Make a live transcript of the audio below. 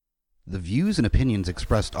The views and opinions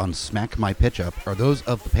expressed on Smack My Pitch Up are those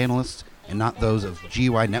of the panelists and not those of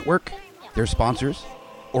GUI Network, their sponsors,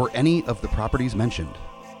 or any of the properties mentioned.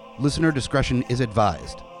 Listener discretion is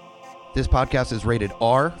advised. This podcast is rated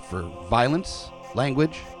R for violence,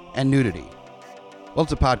 language, and nudity. Well,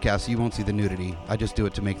 it's a podcast, so you won't see the nudity. I just do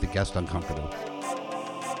it to make the guest uncomfortable.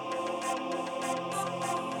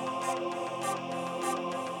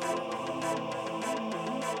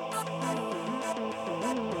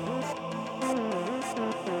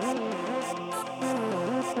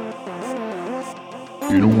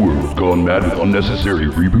 In a world gone mad with unnecessary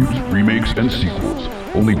reboots, remakes, and sequels,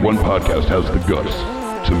 only one podcast has the guts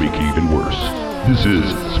to make it even worse. This is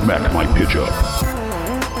Smack My Pitch Up.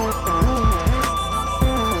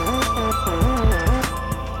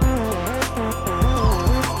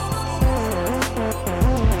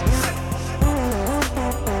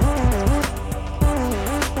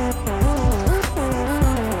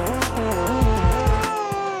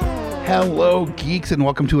 Hello, geeks, and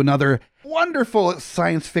welcome to another wonderful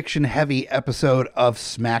science fiction heavy episode of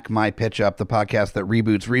Smack My Pitch Up, the podcast that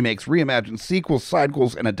reboots, remakes, reimagines, sequels,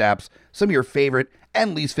 sidequels, and adapts some of your favorite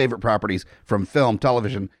and least favorite properties from film,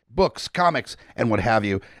 television, books, comics, and what have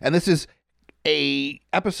you. And this is a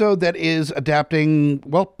episode that is adapting,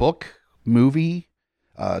 well, book, movie,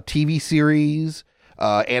 TV series,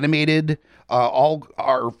 animated, all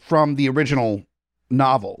are from the original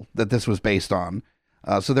novel that this was based on.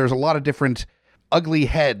 So there's a lot of different ugly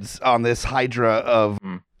heads on this hydra of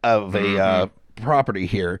a property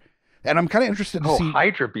here, and I'm kind of interested to see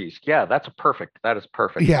Hydra Beast. Yeah, that is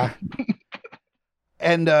perfect. Yeah,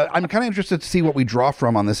 and I'm kind of interested to see what we draw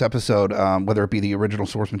from on this episode, whether it be the original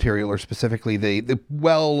source material or specifically the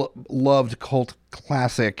well-loved cult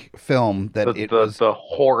classic film that was the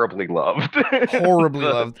horribly loved,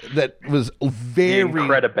 that was very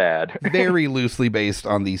loosely based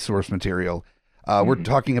on the source material. We're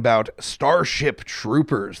talking about Starship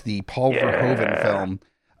Troopers, the Paul Verhoeven film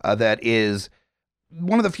that is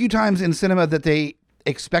one of the few times in cinema that they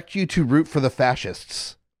expect you to root for the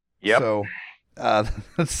fascists. Yep. So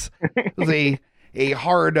that's a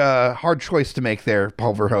hard choice to make there,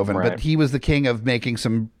 Paul Verhoeven. Right. But he was the king of making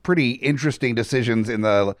some pretty interesting decisions in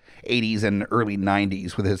the 80s and early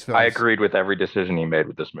 90s with his films. I agreed with every decision he made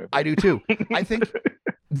with this movie. I do too. I think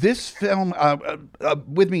this film,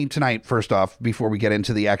 with me tonight, first off, before we get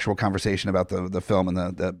into the actual conversation about the film and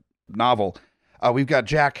the novel, we've got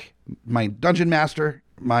Jack, my dungeon master,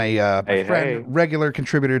 my friend, regular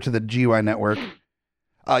contributor to the GUI Network.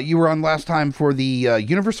 You were on last time for the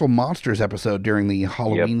Universal Monsters episode during the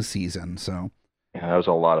Halloween season. So yeah, that was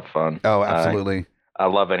a lot of fun. Oh, absolutely. I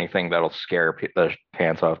love anything that'll scare the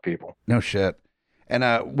pants off people. No shit. And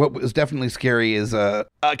what was definitely scary is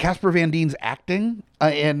Casper Van Dien's acting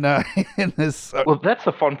in this. Well, that's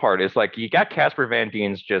the fun part. Is like you got Casper Van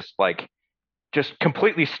Dien's just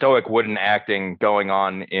completely stoic wooden acting going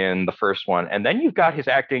on in the first one, and then you've got his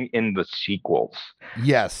acting in the sequels.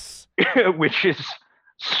 Yes, which is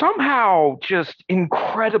somehow just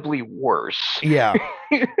incredibly worse. Yeah.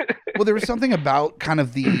 Well, there was something about kind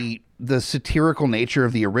of the satirical nature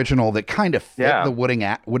of the original that kind of fit the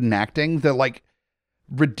wooden acting. The like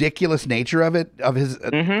ridiculous nature of it, of his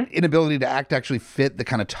inability to act, actually fit the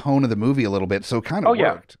kind of tone of the movie a little bit. So it kind of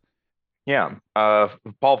worked. Yeah.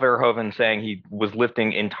 Paul Verhoeven saying he was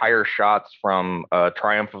lifting entire shots from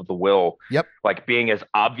Triumph of the Will. Yep. Like being as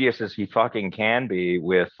obvious as he fucking can be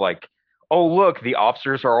with like, oh, look, the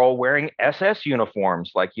officers are all wearing SS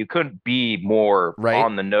uniforms. Like you couldn't be more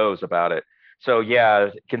on the nose about it. So yeah,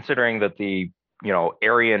 considering that the,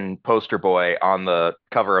 Aryan poster boy on the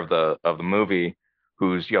cover of the movie,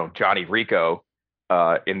 who's, Johnny Rico,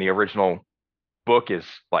 in the original book is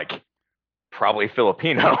like probably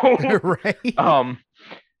Filipino. Right.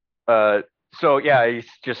 So yeah, he's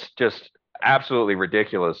just absolutely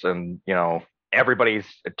ridiculous. And, everybody's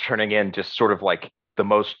turning in just sort of like the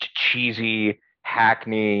most cheesy,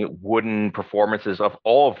 hackney, wooden performances of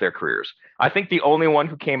all of their careers. I think the only one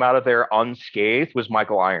who came out of there unscathed was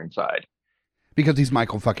Michael Ironside. Because he's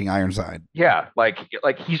Michael fucking Ironside. Yeah, like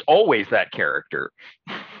he's always that character.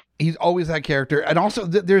 He's always that character, and also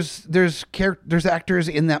there's actors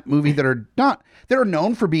in that movie that are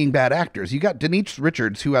known for being bad actors. You got Denise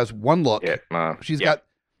Richards, who has one look. She's got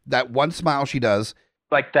that one smile she does,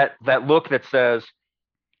 like that look that says,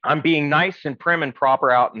 "I'm being nice and prim and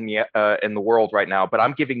proper out in the world right now, but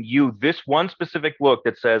I'm giving you this one specific look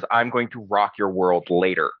that says I'm going to rock your world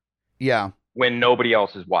later." Yeah. When nobody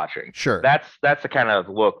else is watching. Sure. That's the kind of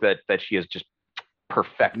look that she is just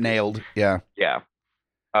perfect. Nailed. Yeah. Yeah.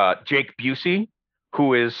 Jake Busey,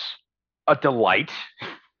 who is a delight.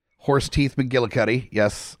 Horse Teeth McGillicuddy.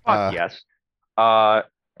 Yes. Yes.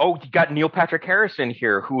 You got Neil Patrick Harris in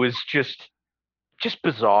here, who is just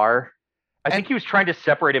bizarre. I think he was trying to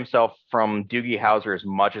separate himself from Doogie Howser as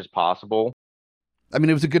much as possible. I mean,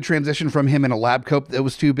 it was a good transition from him in a lab coat that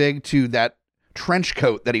was too big to that trench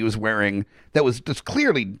coat that he was wearing that was just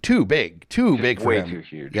clearly too big for him. Way too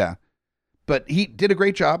huge. Yeah. But he did a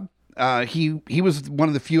great job. He was one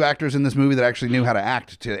of the few actors in this movie that actually knew how to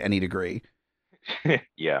act to any degree.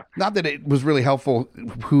 Yeah. Not that it was really helpful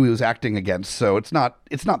who he was acting against, so it's not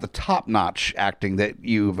the top-notch acting that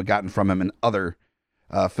you've gotten from him in other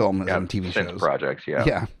films and TV shows. Projects, yeah.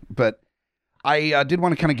 Yeah, but I did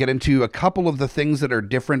want to kind of get into a couple of the things that are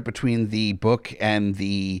different between the book and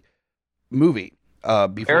the movie.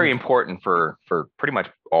 Very important for pretty much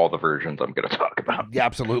all the versions I'm going to talk about. Yeah,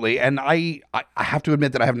 absolutely. And I have to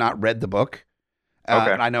admit that I have not read the book.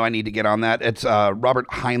 Okay. And I know I need to get on that. It's Robert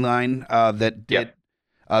Heinlein that did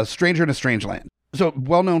Stranger in a Strange Land. So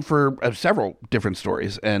well known for several different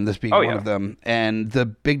stories, and this being one of them. And the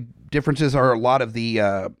big differences are a lot of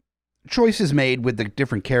the choices made with the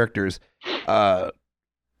different characters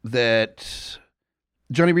that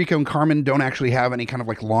Johnny Rico and Carmen don't actually have any kind of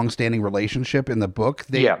like long-standing relationship in the book.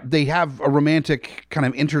 They have a romantic kind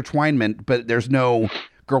of intertwinement, but there's no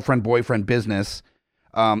girlfriend-boyfriend business.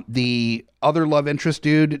 The other love interest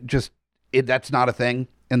dude, that's not a thing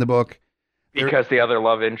in the book. Because the other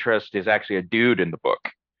love interest is actually a dude in the book.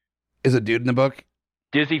 Is a dude in the book?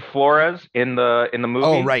 Dizzy Flores in the movie.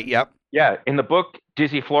 Oh, right. Yep. Yeah. In the book,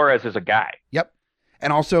 Dizzy Flores is a guy. Yep.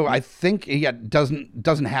 And also, I think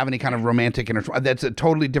doesn't have any kind of romantic intertwine. That's a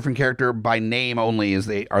totally different character by name only.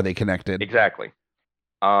 Are they connected? Exactly.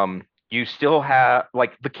 You still have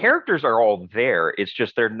the characters are all there. It's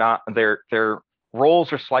just they're not. Their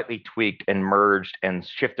roles are slightly tweaked and merged and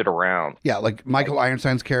shifted around. Yeah, like Michael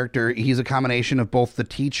Ironside's character, he's a combination of both the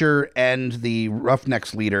teacher and the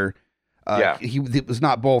Roughnecks leader. He was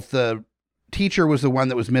not both. The teacher was the one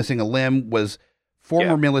that was missing a limb, was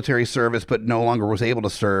former military service, but no longer was able to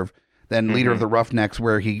serve. Then leader of the Roughnecks,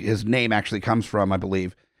 where his name actually comes from, I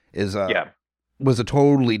believe, was a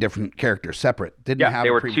totally different character, separate. They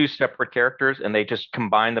were two separate characters, and they just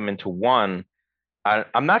combined them into one.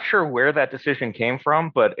 I'm not sure where that decision came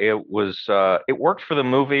from, but it worked for the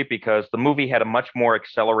movie because the movie had a much more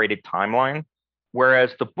accelerated timeline,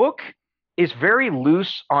 whereas the book is very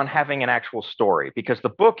loose on having an actual story, because the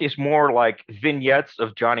book is more like vignettes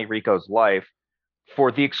of Johnny Rico's life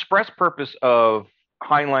for the express purpose of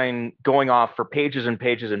Heinlein going off for pages and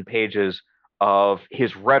pages and pages of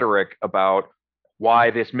his rhetoric about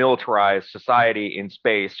why this militarized society in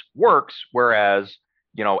space works, whereas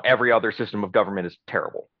every other system of government is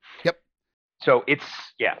terrible. Yep. So it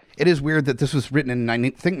is weird that this was written in, I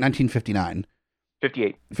think, 1959.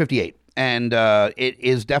 58. And it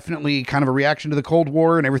is definitely kind of a reaction to the Cold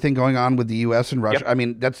War and everything going on with the U.S. and Russia. Yep. I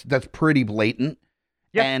mean, that's pretty blatant.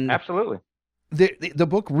 Yeah, absolutely. The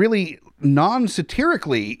book really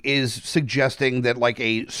non-satirically is suggesting that like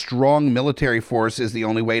a strong military force is the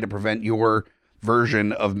only way to prevent your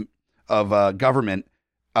version of government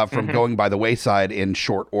from going by the wayside in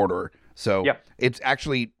short order. So it's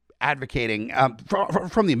actually advocating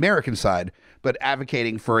from the American side, but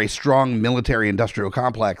advocating for a strong military industrial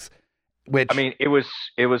complex. Which, I mean, it was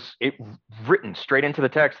written straight into the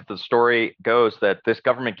text that the story goes that this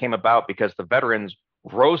government came about because the veterans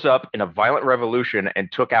rose up in a violent revolution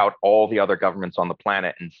and took out all the other governments on the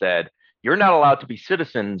planet and said, you're not allowed to be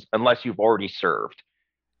citizens unless you've already served.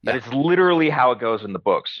 That is literally how it goes in the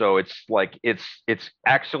book. So it's like it's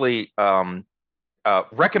actually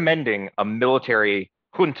recommending a military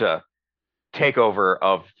junta takeover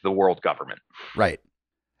of the world government. Right.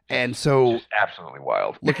 And so just absolutely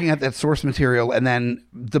wild. Looking at that source material and then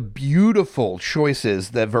the beautiful choices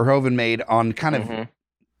that Verhoeven made on kind of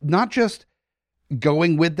not just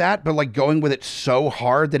going with that, but like going with it so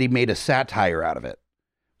hard that he made a satire out of it.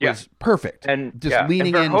 Was perfect. And just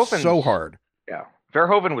leaning in so hard. Yeah.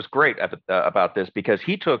 Verhoeven was great about this because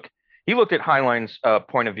he looked at Heinlein's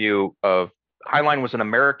point of view of Heinlein was an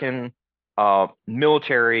American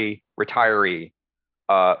military retiree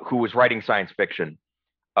who was writing science fiction,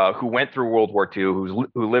 who went through World War II, who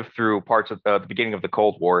lived through parts of the beginning of the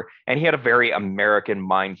Cold War, and he had a very American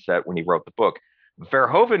mindset when he wrote the book.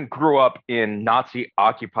 Verhoeven grew up in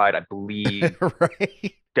Nazi-occupied, I believe,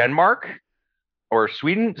 Denmark or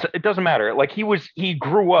Sweden. It doesn't matter. Like he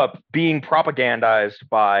grew up being propagandized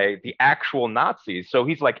by the actual Nazis. So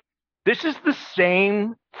he's like, this is the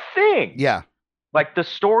same thing. Yeah. Like the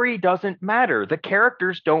story doesn't matter. The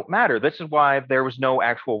characters don't matter. This is why there was no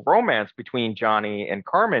actual romance between Johnny and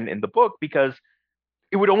Carmen in the book, because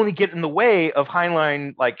it would only get in the way of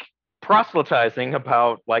Heinlein like proselytizing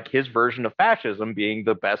about like his version of fascism being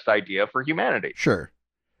the best idea for humanity. Sure.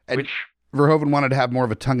 And Verhoeven wanted to have more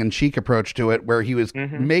of a tongue-in-cheek approach to it, where he was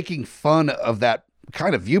making fun of that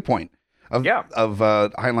kind of viewpoint of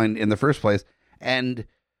Heinlein in the first place, and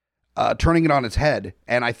turning it on its head.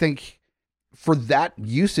 And I think for that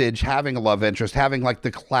usage, having a love interest, having like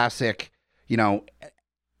the classic, you know,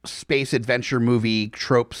 space adventure movie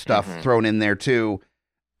trope stuff thrown in there too,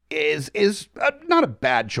 is not a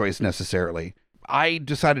bad choice necessarily. I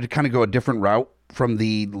decided to kind of go a different route from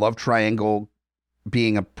the love triangle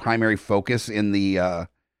being a primary focus in the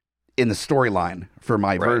storyline for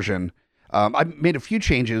my version. I made a few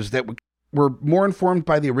changes that were more informed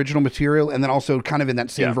by the original material, and then also kind of in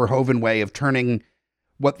that same Verhoeven way of turning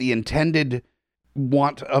what the intended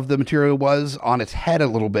want of the material was on its head a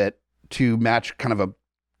little bit to match kind of a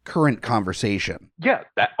current conversation. Yeah,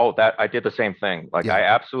 that I did the same thing. Like I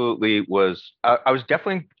absolutely was. I was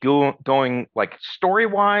definitely going like story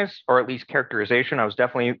wise, or at least characterization. I was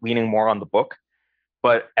definitely leaning more on the book.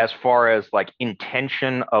 But as far as like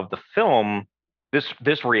intention of the film, this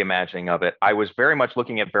reimagining of it, I was very much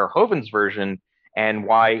looking at Verhoeven's version and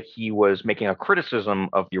why he was making a criticism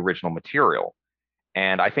of the original material.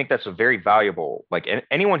 And I think that's a very valuable, like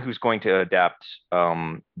anyone who's going to adapt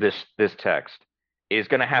this text is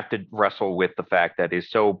going to have to wrestle with the fact that it's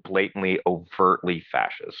so blatantly, overtly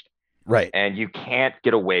fascist. Right. And you can't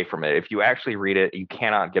get away from it. If you actually read it, you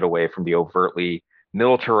cannot get away from the overtly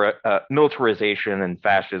militarization and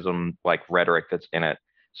fascism like rhetoric that's in it.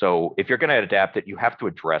 So if you're going to adapt it, you have to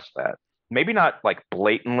address that. Maybe not like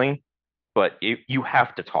blatantly, but you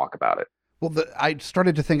have to talk about it. Well, I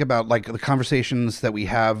started to think about like the conversations that we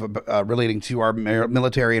have relating to our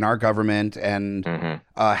military and our government, and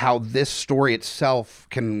how this story itself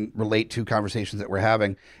can relate to conversations that we're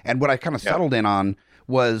having. And what I kind of settled in on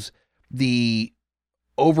was the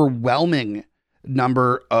overwhelming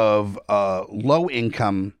number of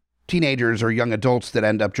low-income teenagers or young adults that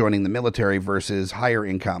end up joining the military versus higher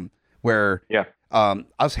income, where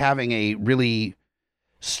us having a really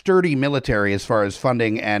sturdy military as far as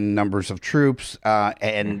funding and numbers of troops,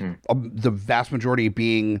 and the vast majority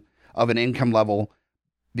being of an income level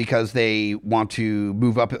because they want to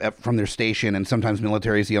move up from their station, and sometimes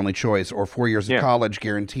military is the only choice, or 4 years of college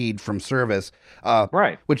guaranteed from service,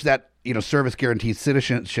 which that, you know, service guarantees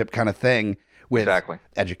citizenship kind of thing, with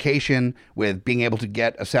education, with being able to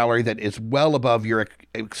get a salary that is well above your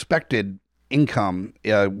expected income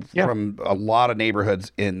from a lot of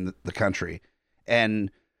neighborhoods in the country. And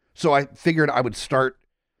so I figured I would start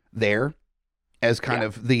there as kind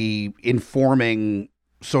of the informing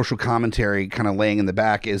social commentary, kind of laying in the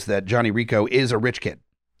back, is that Johnny Rico is a rich kid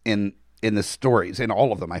in the stories, in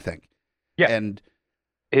all of them, I think. Yeah. And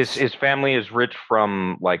his family is rich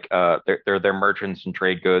from like they're merchants and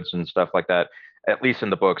trade goods and stuff like that. At least in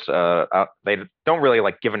the books, they don't really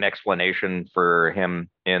like give an explanation for him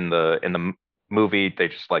in the movie. They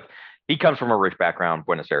just like, he comes from a rich background,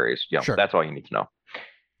 Buenos Aires. You know, that's all you need to know.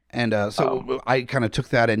 And so I kind of took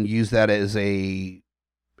that and used that as a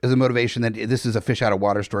motivation that this is a fish out of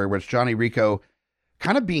water story, where it's Johnny Rico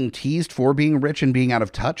kind of being teased for being rich and being out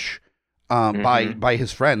of touch by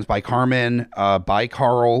his friends, by Carmen, by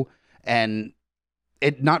Carl, and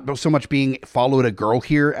it not so much being followed a girl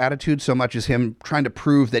here attitude so much as him trying to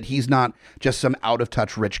prove that he's not just some out of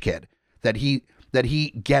touch rich kid, that he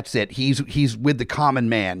gets it. He's with the common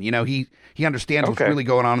man. You know, he understands what's really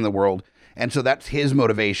going on in the world. And so that's his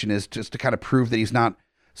motivation, is just to kind of prove that he's not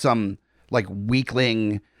some like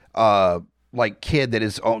weakling, like kid that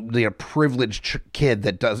is only a privileged kid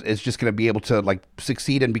that is just going to be able to like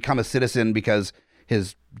succeed and become a citizen because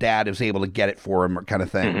his dad is able to get it for him, or kind of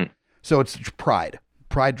thing. So it's pride.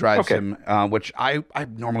 Pride drives him, which I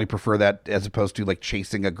normally prefer that as opposed to like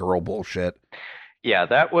chasing a girl bullshit. Yeah,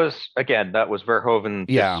 that was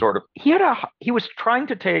Verhoeven. Sort of. He was trying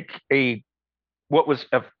to take what was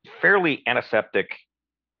a fairly antiseptic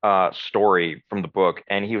story from the book,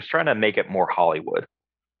 and he was trying to make it more Hollywood.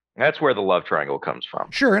 That's where the love triangle comes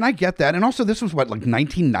from. Sure, and I get that. And also, this was what, like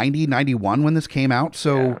 1990, 91 when this came out.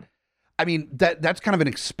 So, I mean, that's kind of an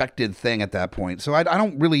expected thing at that point. So I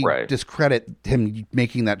don't really discredit him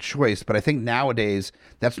making that choice, but I think nowadays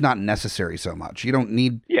that's not necessary so much. You don't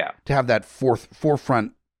need to have that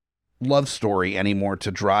forefront love story anymore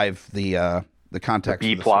to drive the context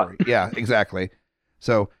the of the plot. story. Yeah, exactly.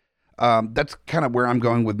 So that's kind of where I'm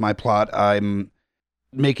going with my plot. I'm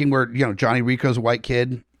making where, you know, Johnny Rico's a white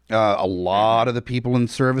kid. A lot of the people in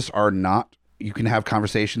service are not. You can have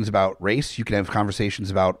conversations about race. You can have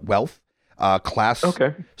conversations about wealth, class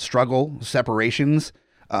struggle, separations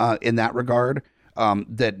in that regard.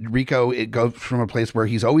 That Rico, it goes from a place where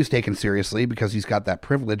he's always taken seriously because he's got that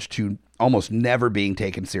privilege to almost never being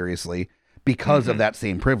taken seriously because of that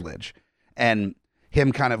same privilege. And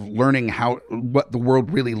him kind of learning what the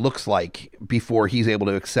world really looks like before he's able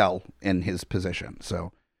to excel in his position.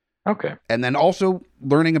 So, okay. And then also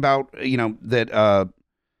learning about, that,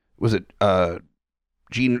 was it,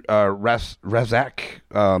 Gene, Razak,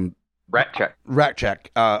 Ratchek,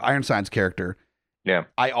 Ironside's character. Yeah.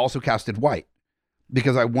 I also casted white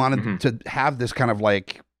because I wanted to have this kind of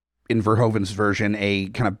like, in Verhoeven's version, a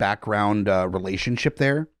kind of background relationship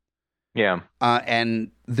there. Yeah.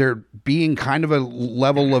 And there being kind of a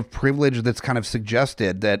level of privilege that's kind of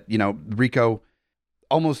suggested that, Rico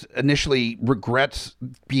almost initially regrets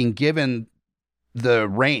being given the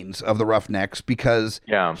reins of the Roughnecks because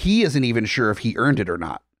he isn't even sure if he earned it or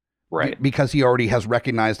not. Right. Because he already has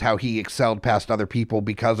recognized how he excelled past other people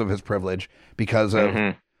because of his privilege, because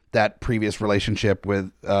of that previous relationship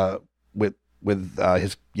with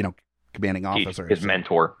his, commanding officer. His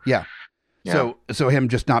mentor. Yeah. So him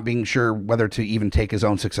just not being sure whether to even take his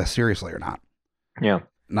own success seriously or not. Yeah.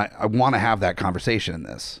 And I want to have that conversation in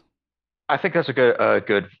this. I think that's a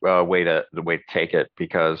good way to take it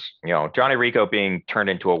because, Johnny Rico being turned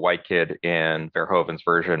into a white kid in Verhoeven's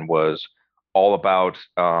version was all about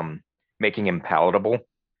making him palatable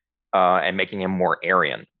and making him more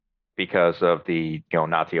Aryan because of the,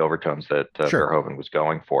 Nazi overtones that Verhoeven was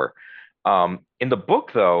going for. In the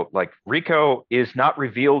book, though, like Rico is not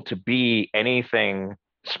revealed to be anything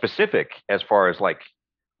specific as far as like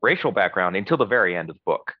racial background until the very end of the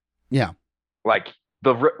book. Yeah. Like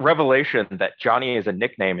the revelation that Johnny is a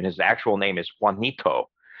nickname and his actual name is Juanito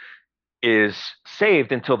is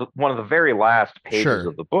saved until one of the very last pages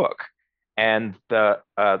of the book. And that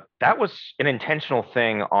was an intentional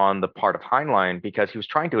thing on the part of Heinlein because he was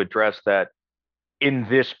trying to address that in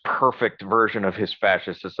this perfect version of his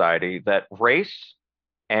fascist society, that race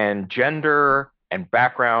and gender and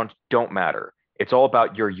background don't matter. It's all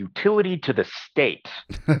about your utility to the state.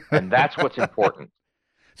 And that's what's important.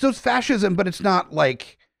 So it's fascism, but it's not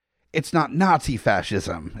Nazi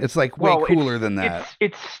fascism. It's like way cooler than that.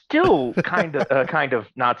 It's still kind of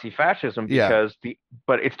Nazi fascism because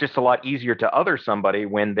but it's just a lot easier to other somebody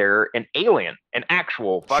when they're an alien, an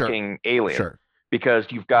actual fucking alien. Sure. Because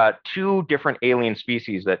you've got two different alien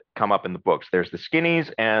species that come up in the books. There's the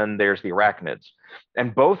skinnies and there's the arachnids.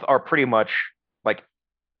 And both are pretty much like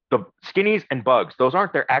the skinnies and bugs. Those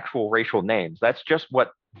aren't their actual racial names. That's just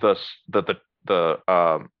what the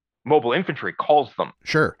mobile infantry calls them.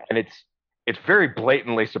 Sure. And it's very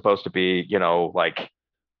blatantly supposed to be, like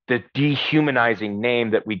the dehumanizing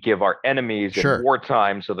name that we give our enemies in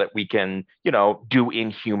wartime so that we can, do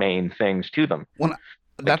inhumane things to them. Well,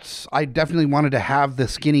 I definitely wanted to have the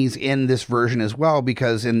skinnies in this version as well,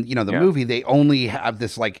 because in, the movie, they only have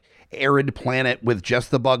this like arid planet with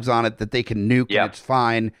just the bugs on it that they can nuke and it's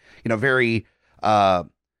fine. Very,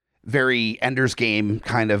 very Ender's Game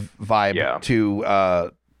kind of vibe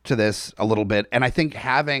to this a little bit. And I think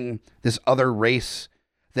having this other race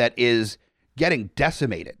that is getting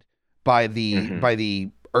decimated by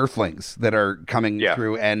the Earthlings that are coming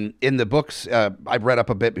through. And in the books, I read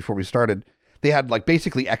up a bit before we started, they had like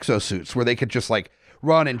basically exosuits where they could just like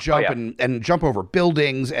run and jump and jump over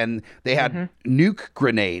buildings. And they had nuke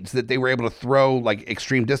grenades that they were able to throw like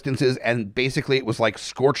extreme distances. And basically it was like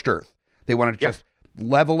scorched earth. They wanted to just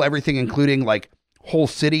level everything, including like whole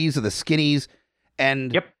cities of the skinnies.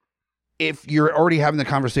 And if you're already having the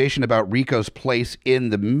conversation about Rico's place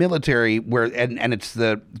in the military and it's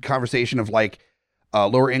the conversation of like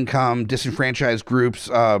lower income, disenfranchised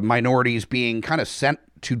groups, minorities being kind of sent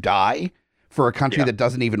to die for a country that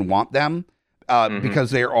doesn't even want them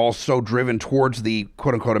because they're all so driven towards the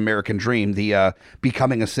quote unquote American dream, the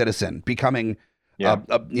becoming a citizen, becoming,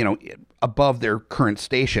 above their current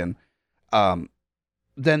station.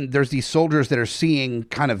 Then there's these soldiers that are seeing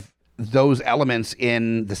kind of those elements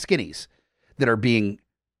in the skinnies that are being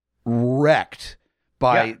wrecked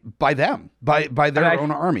by them, by their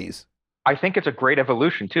own armies. I think it's a great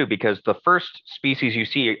evolution too, because the first species you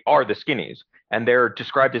see are the skinnies, and they're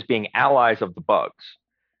described as being allies of the bugs.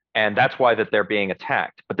 And that's why that they're being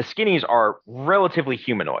attacked. But the skinnies are relatively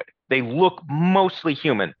humanoid. They look mostly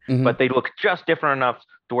human, but they look just different enough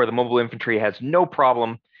to where the mobile infantry has no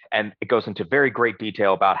problem. And it goes into very great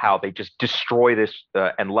detail about how they just destroy this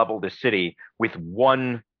and level this city with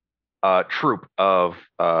one troop of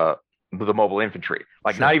the mobile infantry.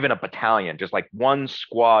 Like not even a battalion, just like one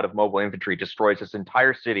squad of mobile infantry destroys this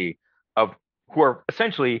entire city of who are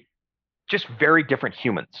essentially just very different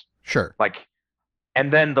humans. Sure.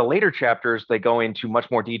 And then the later chapters, they go into much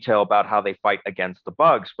more detail about how they fight against the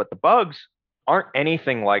bugs. But the bugs aren't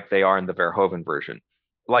anything like they are in the Verhoeven version.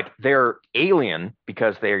 Like they're alien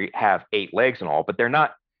because they have 8 legs and all, but they're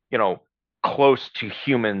not, close to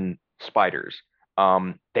human spiders.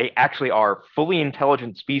 They actually are fully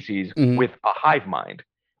intelligent species Mhm. with a hive mind.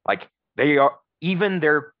 Like they are, even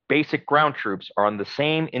their basic ground troops are on the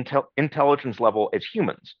same intelligence level as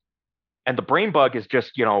humans. And the brain bug is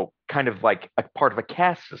just, kind of like a part of a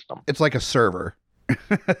caste system. It's like a server,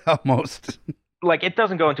 almost. Like it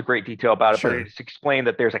doesn't go into great detail about it, but Sure. it's explained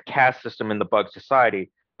that there's a caste system in the bug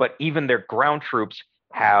society, but even their ground troops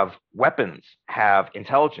have weapons, have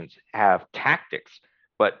intelligence, have tactics.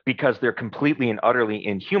 But because they're completely and utterly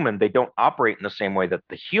inhuman, they don't operate in the same way that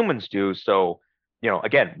the humans do. So,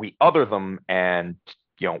 again, we other them and,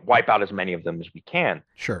 wipe out as many of them as we can.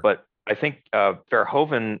 Sure. But I think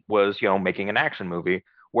Verhoeven was, making an action movie.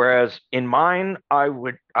 Whereas in mine, I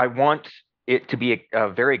want it to be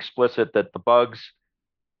very explicit that the bugs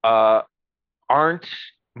uh, aren't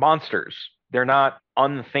monsters. They're not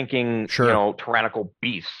unthinking, Sure. tyrannical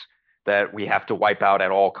beasts that we have to wipe out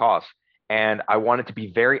at all costs. And I want it to be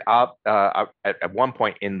very at one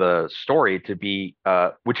point in the story to be,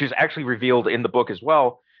 which is actually revealed in the book as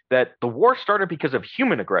well, that the war started because of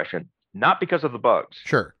human aggression, not because of the bugs.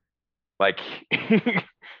 Sure. Like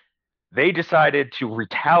they decided to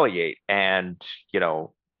retaliate, and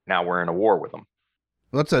now we're in a war with them.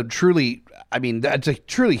 Well, that's a truly, I mean, that's a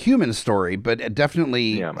truly human story, but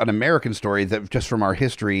definitely Yeah. an American story that just from our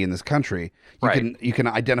history in this country, Right. you can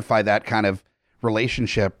identify that kind of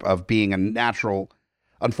relationship of being a natural,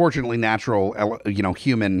 unfortunately natural,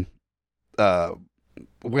 human uh,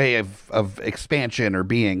 way of expansion or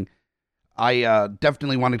being. I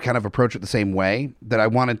definitely wanted to kind of approach it the same way that I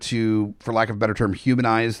wanted to, for lack of a better term,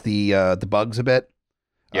 humanize the bugs a bit,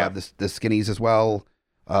 Yeah. the skinnies as well,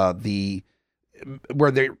 the where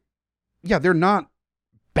they're not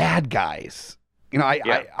bad guys.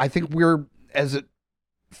 I think we're as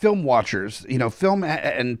film watchers, film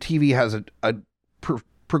and TV has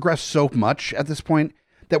progressed so much at this point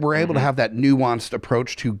that we're able to have that nuanced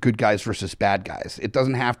approach to good guys versus bad guys. It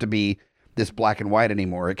doesn't have to be this black and white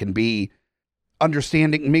anymore. It can be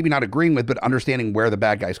understanding, maybe not agreeing with, but understanding where the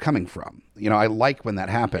bad guy's coming from. I like when that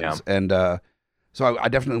happens. Yeah. And so I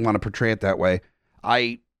definitely want to portray it that way.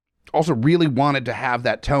 I also really wanted to have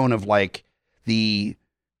that tone of like the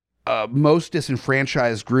most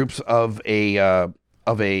disenfranchised groups of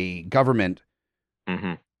a government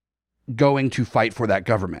Mm-hmm. going to fight for that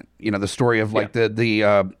government. The story of like the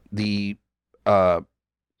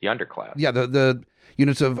underclass. Yeah, the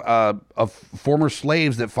units of former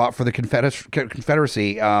slaves that fought for the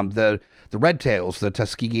Confederacy, the Red Tails, the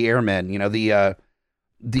Tuskegee Airmen,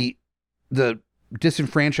 the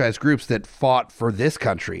disenfranchised groups that fought for this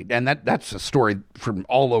country, and that's a story from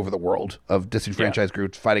all over the world of disenfranchised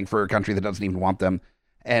groups fighting for a country that doesn't even want them.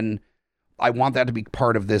 And I want that to be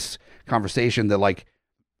part of this conversation, that like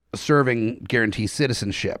serving guarantees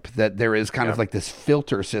citizenship, that there is kind of like this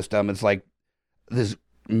filter system. It's like this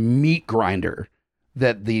meat grinder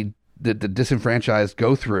that the disenfranchised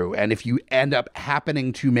go through, and if you end up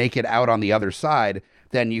happening to make it out on the other side,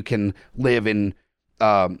 then you can live in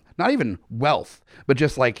not even wealth, but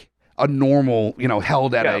just like a normal,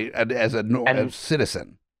 held at as a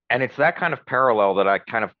citizen. And it's that kind of parallel that I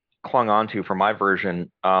kind of clung onto for my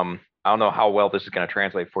version. I don't know how well this is going to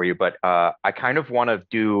translate for you, but I kind of want to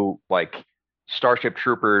do like Starship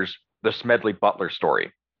Troopers, the Smedley Butler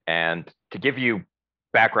story. And to give you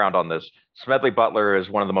background on this, Smedley Butler is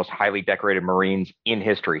one of the most highly decorated Marines in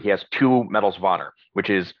history. He has 2 Medals of Honor, which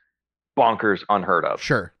is bonkers, unheard of.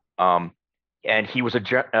 Sure. And he was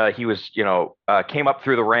came up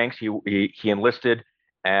through the ranks. He enlisted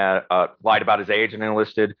and lied about his age and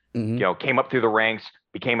enlisted. Mm-hmm. Came up through the ranks,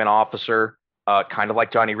 became an officer. Kind of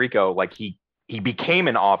like Johnny Rico, like he became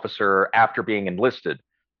an officer after being enlisted,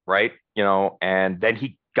 right? And then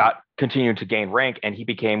he continued to gain rank, and he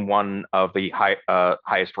became one of the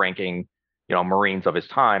highest ranking, Marines of his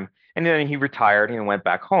time. And then he retired and went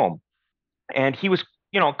back home. And he was,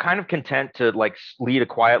 kind of content to like lead a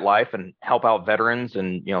quiet life and help out veterans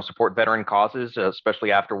and, support veteran causes,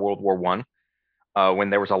 especially after World War I. When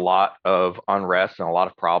there was a lot of unrest and a lot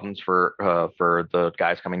of problems for the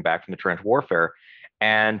guys coming back from the trench warfare.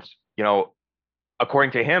 And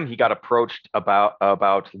according to him, he got approached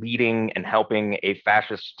about leading and helping a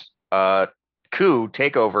fascist coup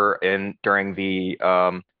takeover during the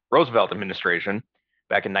Roosevelt administration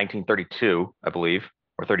back in 1932, I believe,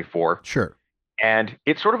 or 34. Sure. And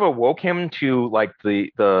it sort of awoke him to like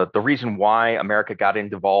the reason why America got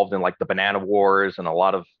involved in like the Banana Wars and a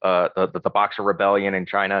lot of the Boxer Rebellion in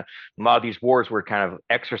China. A lot of these wars were kind of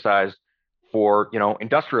exercised for,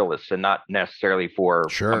 industrialists and not necessarily for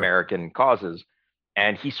Sure. American causes.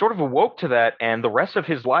 And he sort of awoke to that, and the rest of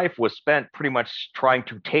his life was spent pretty much trying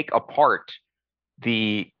to take apart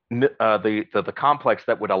the complex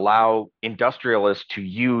that would allow industrialists to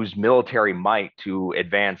use military might to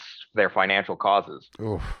advance their financial causes.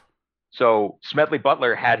 Oof. So Smedley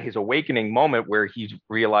Butler had his awakening moment where he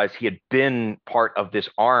realized he had been part of this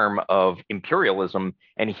arm of imperialism,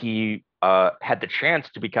 and he had the chance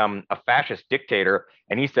to become a fascist dictator.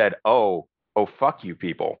 And he said, "Oh, fuck you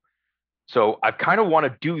people." So I kind of want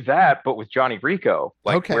to do that, but with Johnny Rico,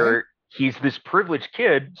 where he's this privileged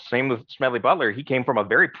kid. Same with Smedley Butler. He came from a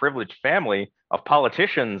very privileged family of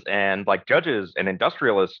politicians and like judges and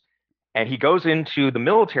industrialists. And he goes into the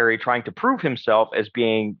military trying to prove himself as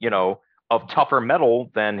being, of tougher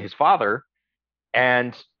metal than his father.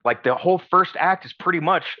 And like the whole first act is pretty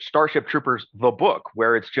much Starship Troopers, the book,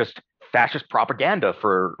 where it's just fascist propaganda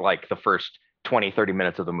for like the first 20, 30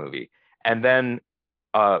 minutes of the movie. And then,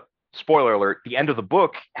 spoiler alert, the end of the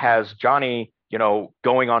book has Johnny,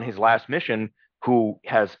 going on his last mission, who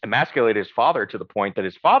has emasculated his father to the point that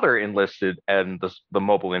his father enlisted in the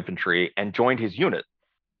mobile infantry and joined his unit.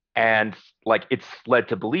 And like it's led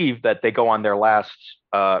to believe that they go on their last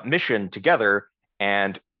mission together,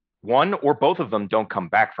 and one or both of them don't come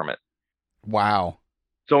back from it. Wow.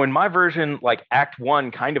 So in my version, like Act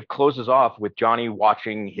 1 kind of closes off with Johnny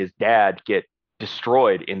watching his dad get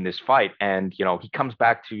destroyed in this fight, and he comes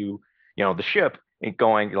back to the ship and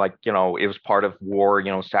going like it was part of war.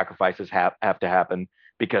 Sacrifices have to happen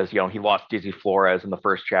because he lost Dizzy Flores in the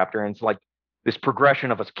first chapter, and it's like this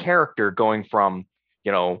progression of his character going from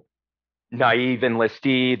naive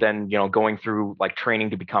enlistee, then going through like training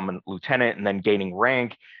to become a lieutenant, and then gaining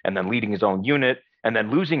rank, and then leading his own unit, and then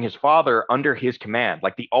losing his father under his command,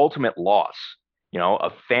 like the ultimate loss,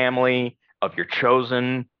 of family, of your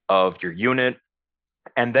chosen, of your unit.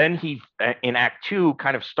 And then he, in Act 2,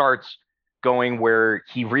 kind of starts going where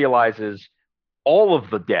he realizes all of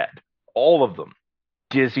the dead, all of them,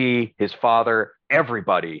 Dizzy, his father,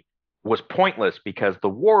 everybody, was pointless because the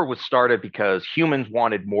war was started because humans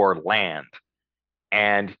wanted more land.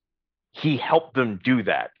 And he helped them do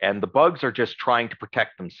that. And the bugs are just trying to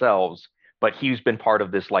protect themselves, but he's been part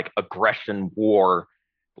of this like aggression war,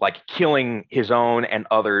 like killing his own and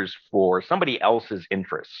others for somebody else's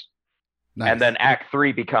interests. Nice. And then Act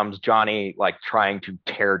 3 becomes Johnny like trying to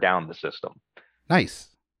tear down the system. Nice.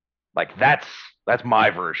 Like that's my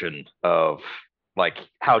version of like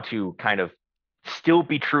how to kind of still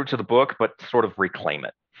be true to the book, but sort of reclaim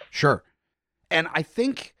it. Sure. And I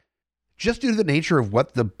think just due to the nature of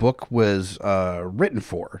what the book was written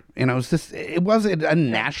for, it wasn't a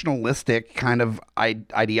nationalistic kind of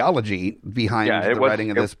ideology behind the writing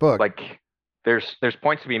of this book. Like there's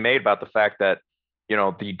points to be made about the fact that,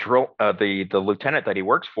 the lieutenant that he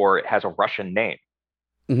works for has a Russian name.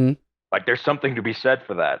 Mm-hmm. Like there's something to be said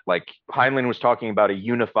for that. Like Heinlein was talking about a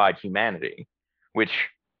unified humanity, which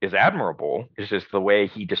is admirable. It's just the way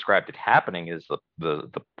he described it happening is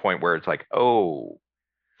the point where it's like, oh,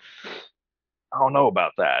 I don't know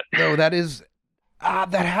about that. No, that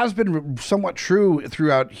has been somewhat true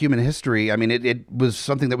throughout human history. I mean, it was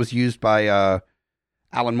something that was used by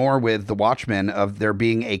Alan Moore with The Watchmen, of there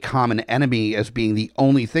being a common enemy as being the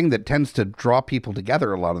only thing that tends to draw people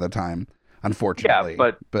together a lot of the time, unfortunately.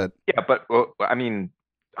 Yeah, but I mean,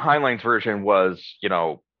 Heinlein's version was,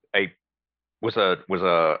 a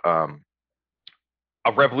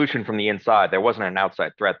revolution from the inside. There wasn't an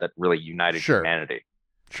outside threat that really united humanity.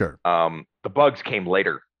 Sure. The bugs came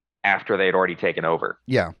later, after they had already taken over.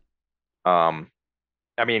 Yeah. I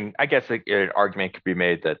mean, I guess an argument could be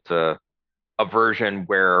made that a version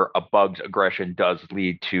where a bug's aggression does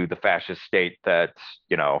lead to the fascist state that,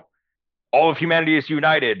 all of humanity is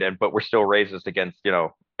united, but we're still racist against,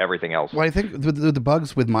 everything else. Well, I think the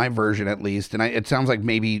bugs with my version, at least, and it sounds like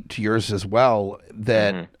maybe to yours as well,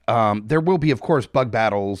 that there will be, of course, bug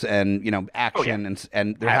battles and, action,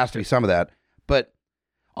 and there has to be some of that. But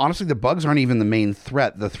honestly, the bugs aren't even the main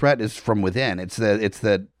threat. The threat is from within. It's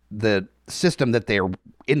the system that they're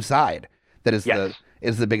inside that is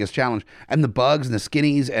the biggest challenge. And the bugs and the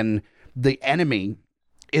skinnies and the enemy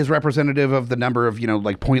is representative of the number of,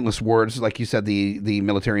 like pointless wars, like you said, the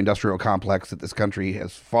military industrial complex that this country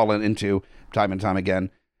has fallen into time and time again.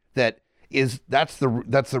 That's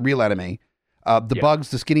the real enemy. The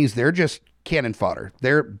bugs, the skinnies, they're just cannon fodder.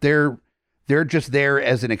 They're just there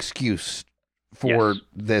as an excuse for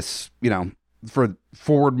this, for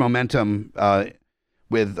forward momentum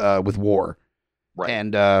with war. Right.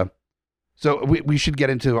 And so we should get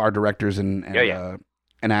into our directors and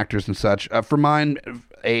and actors and such. For mine,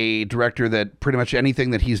 a director that pretty much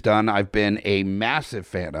anything that he's done, I've been a massive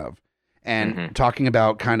fan of. And talking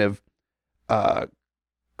about kind of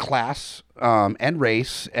class and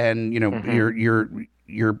race and,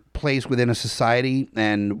 your place within a society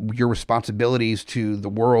and your responsibilities to the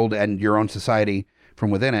world and your own society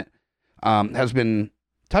from within it has been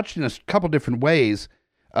touched in a couple different ways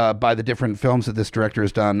by the different films that this director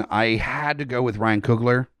has done. I had to go with Ryan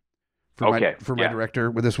Coogler for my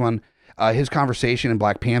director with this one. His conversation in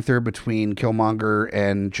Black Panther between Killmonger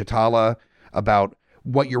and T'Challa about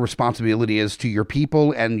what your responsibility is to your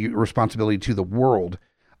people and your responsibility to the world.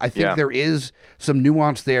 I think there is some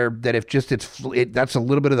nuance there that if just that's a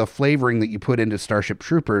little bit of the flavoring that you put into Starship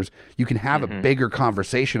Troopers, you can have a bigger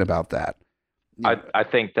conversation about that. I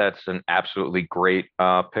think that's an absolutely great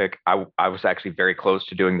pick. I was actually very close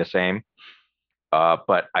to doing the same,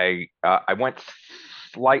 but I went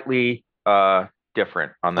slightly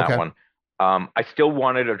different on that one. I still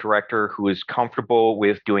wanted a director who is comfortable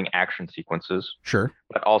with doing action sequences. Sure.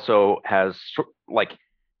 But also has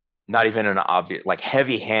not even an obvious,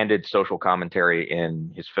 heavy-handed social commentary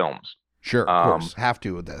in his films. Sure, of course. Have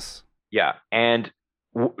to with this. Yeah. And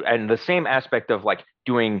the same aspect of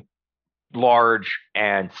doing large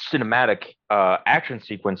and cinematic action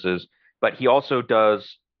sequences, but he also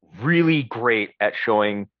does really great at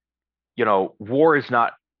showing, war is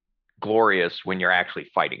not glorious when you're actually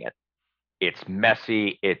fighting it. It's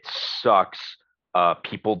messy. It sucks.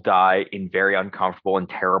 People die in very uncomfortable and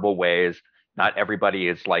terrible ways. Not everybody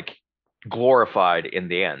is glorified in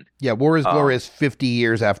the end. Yeah, war is glorious 50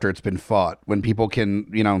 years after it's been fought, when people can,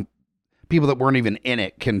 people that weren't even in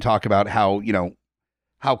it can talk about how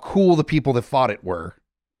cool the people that fought it were.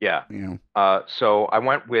 Yeah. So I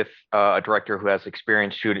went with a director who has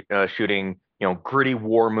experience shooting, gritty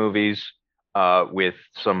war movies. With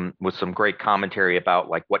some great commentary about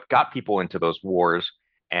what got people into those wars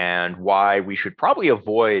and why we should probably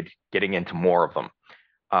avoid getting into more of them.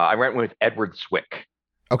 I went with Edward Zwick.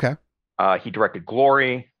 Okay. He directed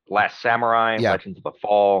Glory, Last Samurai, Legends of the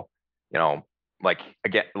Fall.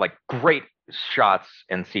 Great shots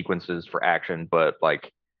and sequences for action, but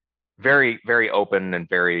very, very open and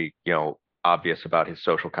very, obvious about his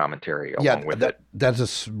social commentary along with it.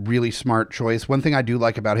 That's a really smart choice. One thing I do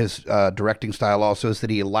like about his directing style also is that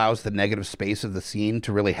he allows the negative space of the scene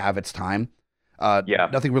to really have its time.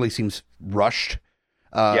 Nothing really seems rushed.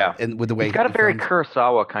 And with the way he's got a very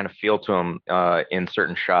Kurosawa kind of feel to him in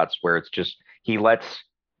certain shots where it's just he lets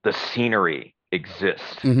the scenery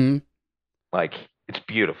exist. It's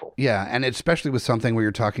beautiful. Yeah, and especially with something where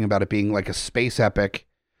you're talking about it being like a space epic,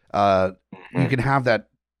 you can have that,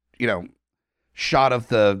 shot of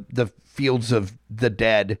the fields of the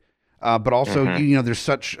dead, but also there's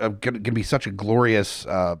going to be such a glorious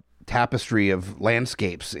tapestry of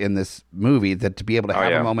landscapes in this movie that to be able to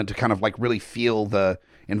have a moment to kind of really feel the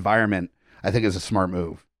environment, I think is a smart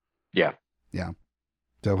move. Yeah.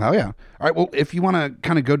 So hell yeah. All right. Well, if you want to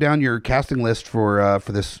kind of go down your casting list for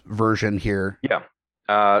this version here. Yeah.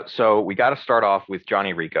 So we got to start off with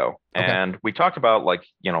Johnny Rico, and we talked about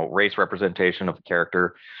race representation of the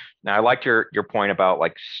character. Now, I liked your point about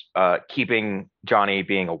keeping Johnny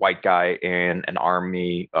being a white guy in an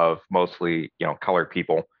army of mostly colored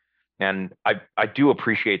people, and I do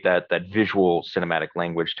appreciate that visual cinematic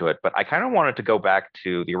language to it. But I kind of wanted to go back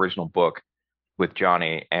to the original book with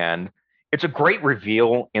Johnny, and it's a great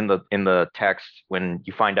reveal in the text when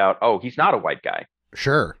you find out, oh, he's not a white guy.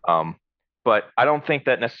 Sure. But I don't think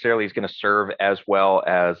that necessarily is going to serve as well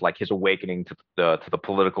as his awakening to the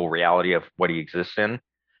political reality of what he exists in.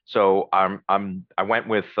 So I went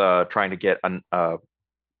with trying to get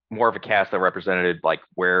more of a cast that represented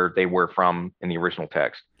where they were from in the original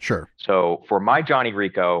text. Sure. So for my Johnny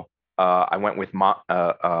Rico, I went with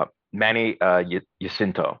Manny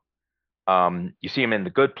Jacinto. You see him in The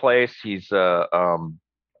Good Place. He's the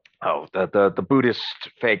Buddhist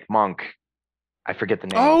fake monk. I forget the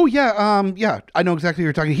name. Oh yeah, I know exactly what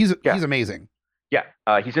you're talking. He's amazing. Yeah,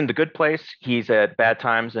 he's in The Good Place. He's at Bad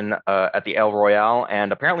Times and at the El Royale,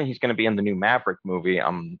 and apparently he's going to be in the new Maverick movie.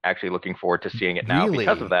 I'm actually looking forward to seeing it now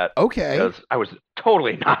because of that. Okay. Because I was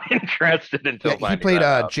totally not interested until he played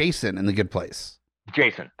Jason in The Good Place.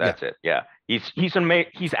 Jason, that's it. Yeah, he's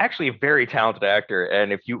amazing. He's actually a very talented actor,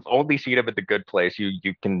 and if you've only seen him at The Good Place, you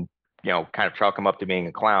can kind of chalk him up to being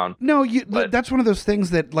a clown. No, that's one of those things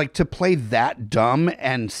that to play that dumb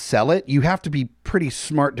and sell it, you have to be pretty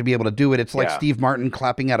smart to be able to do it. It's like Steve Martin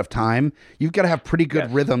clapping out of time. You've got to have pretty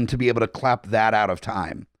good rhythm to be able to clap that out of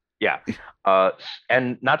time. Yeah.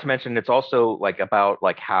 And not to mention, it's also about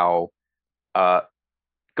how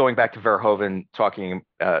going back to Verhoeven talking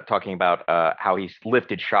about how he's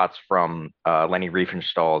lifted shots from Leni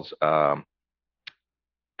Riefenstahl's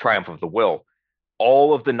Triumph of the Will.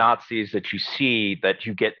 All of the Nazis that you see that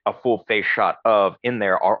you get a full face shot of in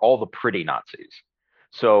there are all the pretty Nazis.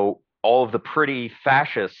 So all of the pretty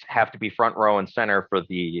fascists have to be front row and center for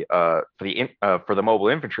the mobile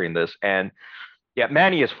infantry in this. And yeah,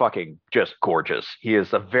 Manny is fucking just gorgeous. He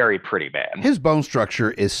is a very pretty man. His bone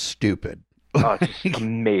structure is stupid. Oh, it's just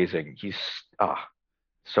amazing. He's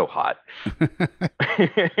so hot.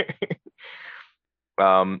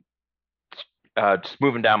 Just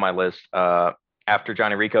moving down my list. After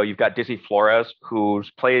Johnny Rico, you've got Dizzy Flores, who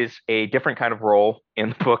plays a different kind of role in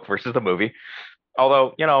the book versus the movie.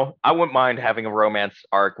 Although, I wouldn't mind having a romance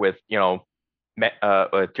arc with,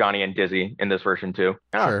 with Johnny and Dizzy in this version too.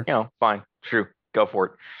 Sure. Fine, true, go for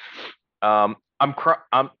it.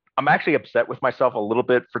 I'm actually upset with myself a little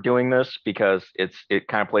bit for doing this because it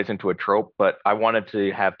kind of plays into a trope. But I wanted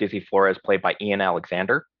to have Dizzy Flores played by Ian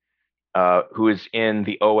Alexander, who is in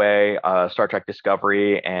the OA, Star Trek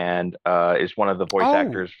Discovery, and is one of the voice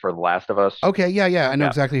actors for The Last of Us. Okay, yeah, I know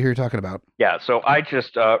exactly who you're talking about. Yeah, so I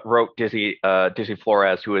just wrote Dizzy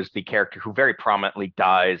Flores, who is the character who very prominently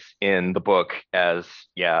dies in the book as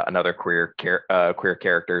another queer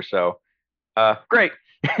character. So great.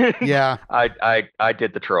 Yeah, I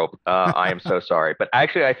did the trope. I am so sorry, but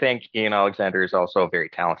actually, I think Ian Alexander is also a very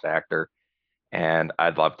talented actor, and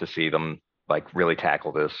I'd love to see them really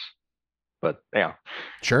tackle this. But yeah,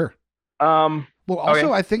 sure. Well, also,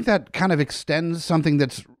 okay. I think that kind of extends something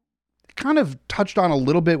that's kind of touched on a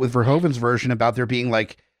little bit with Verhoeven's version about there being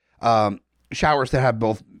showers that have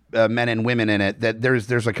both men and women in it. That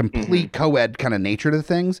there's a complete co-ed kind of nature to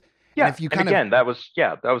things. Yeah, and if you that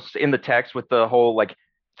was in the text with the whole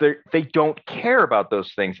they don't care about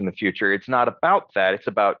those things in the future. It's not about that. It's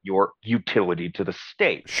about your utility to the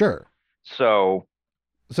state. Sure. So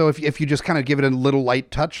if you just kind of give it a little light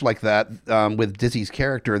touch like that with Dizzy's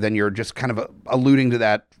character, then you're just kind of alluding to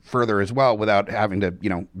that further as well without having to,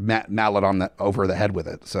 mallet on over the head with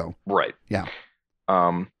it. So right, yeah.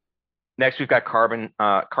 Next we've got Carmen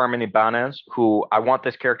Ibanez, who I want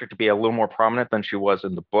this character to be a little more prominent than she was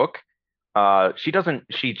in the book. She's in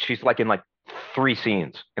 3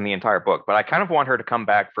 scenes in the entire book, but I kind of want her to come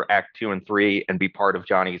back for Act 2 and 3 and be part of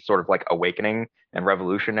Johnny's sort of awakening and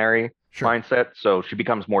revolutionary mindset. So she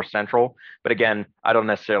becomes more central. But again, I don't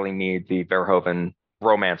necessarily need the Verhoeven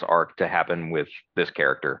romance arc to happen with this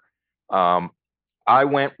character. I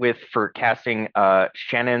went for casting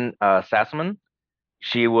Shannon Sassaman.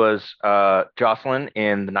 She was Jocelyn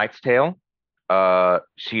in The Knight's Tale.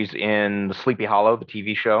 She's in The Sleepy Hollow, the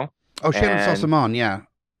TV show. Oh, Shannon Sassaman, yeah.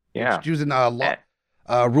 Yeah. She was in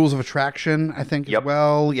Rules of Attraction, I think, as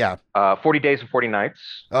well. Yeah. 40 Days and 40 Nights.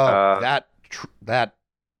 Oh, that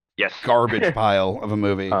yes, garbage pile of a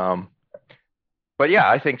movie. But yeah,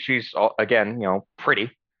 I think she's again,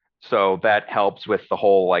 pretty. So that helps with the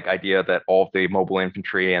whole idea that all of the mobile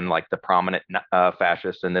infantry and the prominent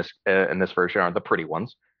fascists in this version are the pretty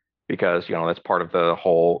ones, because that's part of the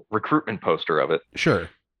whole recruitment poster of it. Sure.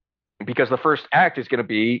 Because the first act is going to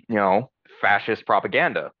be fascist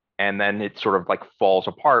propaganda, and then it sort of falls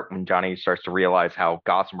apart when Johnny starts to realize how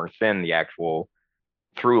gossamer thin the actual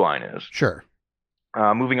through line is. Sure.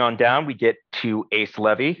 Moving on down, we get to Ace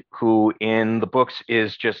Levy, who in the books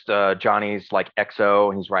is just Johnny's XO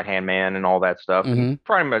and his right-hand man and all that stuff. Mm-hmm.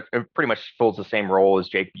 Pretty much fills the same role as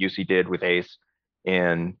Jake Busey did with Ace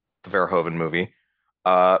in the Verhoeven movie.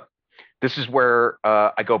 This is where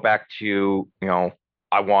I go back to,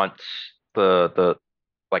 I want the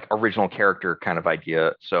original character kind of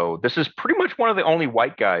idea. So this is pretty much one of the only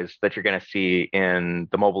white guys that you're going to see in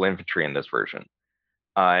the mobile infantry in this version.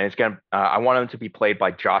 And I want him to be played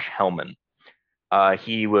by Josh Hellman.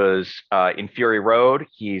 He was in Fury Road.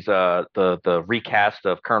 He's the recast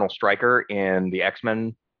of Colonel Stryker in the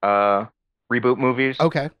X-Men reboot movies.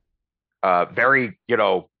 Okay. Very,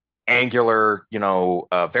 angular,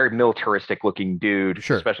 very militaristic looking dude,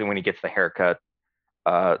 sure. Especially when he gets the haircut.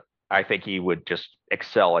 I think he would just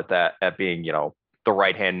excel at that, at being, the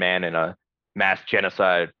right-hand man in a mass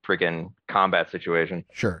genocide friggin' combat situation.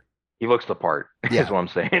 Sure. He looks the part, is what I'm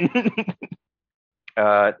saying.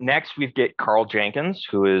 Next, we get Carl Jenkins,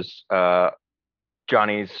 who is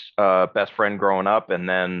Johnny's best friend growing up. And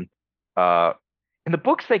then in the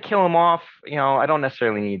books, they kill him off. I don't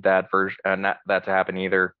necessarily need that version, that to happen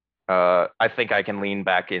either. I think I can lean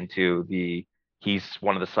back into he's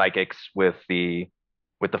one of the psychics with the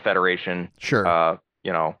Federation. Sure.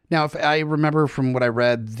 Now, if I remember from what I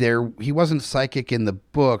read, he wasn't psychic in the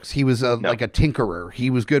books. He was like a tinkerer. He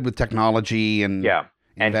was good with technology and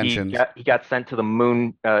inventions. And he got sent to the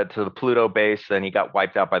moon, to the Pluto base, and he got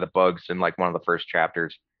wiped out by the bugs in like one of the first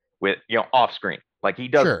chapters with, off screen. Like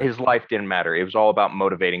his life didn't matter. It was all about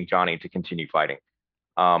motivating Johnny to continue fighting.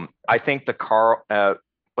 I think but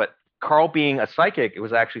Carl being a psychic, it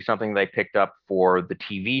was actually something they picked up for the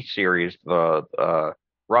TV series, the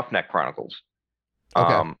Roughneck Chronicles.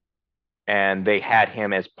 Okay. And they had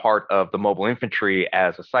him as part of the mobile infantry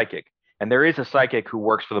as a psychic. And there is a psychic who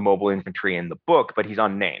works for the mobile infantry in the book, but he's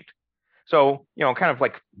unnamed. So, kind of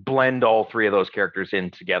like blend all three of those characters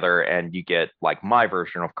in together, and you get like my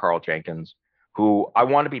version of Carl Jenkins, who I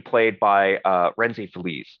want to be played by Renzi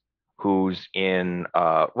Feliz, who's in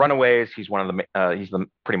Runaways. He's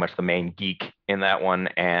pretty much the main geek in that one,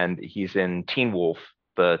 and he's in Teen Wolf,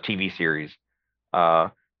 the TV series.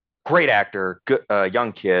 Great actor, good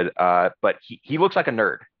young kid, but he looks like a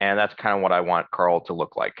nerd, and that's kind of what I want Carl to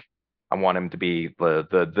look like. I want him to be the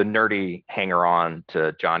nerdy hanger on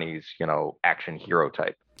to Johnny's, action hero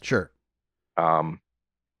type. Sure.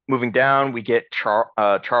 Moving down, we get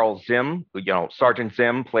Charles Zim, Sergeant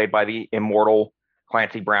Zim, played by the immortal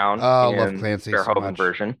Clancy Brown love Clancy Verhoeven so much.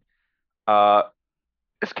 version.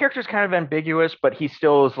 This character is kind of ambiguous, but he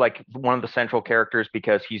still is like one of the central characters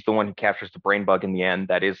because he's the one who captures the brain bug in the end.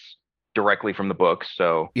 That is directly from the book.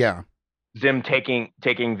 So yeah, Zim taking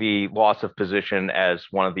the loss of position as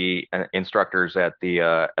one of the instructors at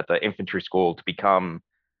the infantry school to become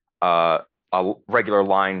a regular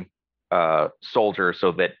line soldier,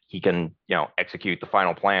 so that he can execute the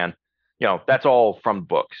final plan. That's all from the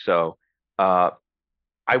book. So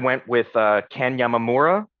I went with Ken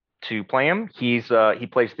Yamamura to play him. He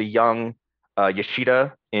plays the young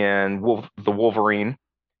Yoshida in the Wolverine.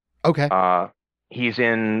 Okay. He's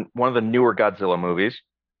in one of the newer Godzilla movies.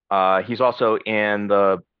 He's also in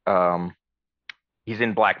he's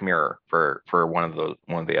in Black Mirror for one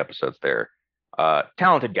of the episodes there.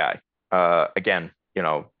 Talented guy. Again,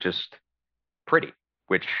 just pretty,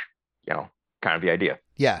 which, kind of the idea.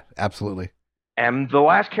 Yeah, absolutely. And the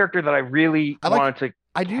last character that I really wanted to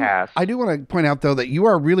cast. I do want to point out, though, that you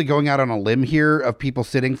are really going out on a limb here of people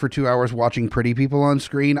sitting for 2 hours watching pretty people on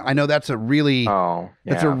screen. I know that's a really, I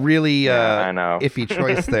know, iffy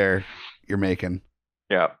choice there you're making.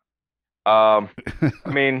 Yeah. I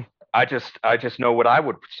mean, I just know what I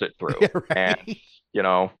would sit through. Yeah, right.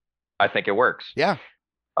 And, I think it works. Yeah.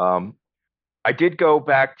 I did go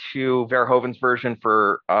back to Verhoeven's version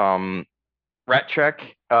for Ratchek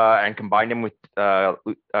and combined him with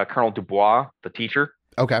Colonel Dubois, the teacher.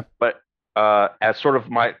 Okay. But as sort of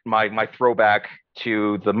my throwback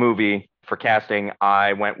to the movie for casting,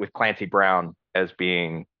 I went with Clancy Brown as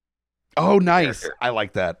being. Oh, nice. I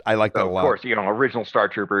like that. I like that a lot. Of course, original Star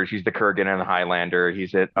Troopers. He's the Kurgan and the Highlander.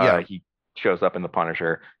 He's he shows up in the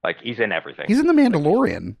Punisher. Like, he's in everything. He's in the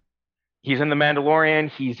Mandalorian. He's in the Mandalorian.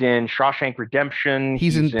 He's in Shawshank Redemption.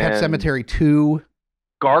 He's in Pet Sematary 2.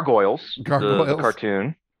 Gargoyles. The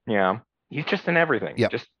cartoon. Yeah. He's just in everything. Yeah.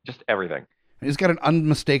 Just everything. He's got an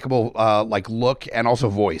unmistakable look and also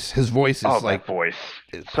voice. His voice is that voice.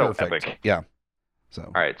 So perfect. Epic. Yeah. So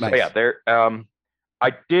all right. Nice. So yeah, there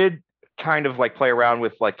I did kind of like play around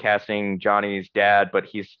with like casting Johnny's dad, but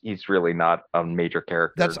he's really not a major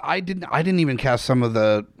character. I didn't even cast some of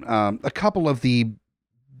the a couple of the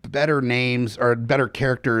better names or better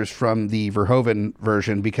characters from the Verhoeven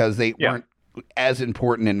version because they weren't as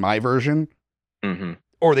important in my version. Mm-hmm.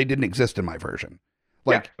 Or they didn't exist in my version.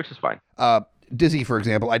 Like, which is fine. Dizzy, for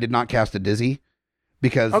example, I did not cast a Dizzy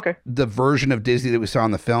because the version of Dizzy that we saw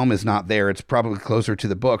in the film is not there. It's probably closer to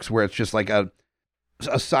the books where it's just like a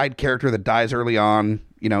side character that dies early on,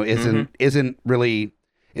 isn't really,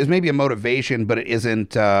 is maybe a motivation, but it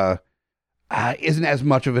isn't as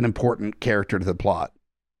much of an important character to the plot.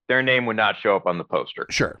 Their name would not show up on the poster.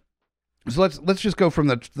 Sure. So let's just go from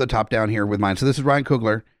the top down here with mine. So this is Ryan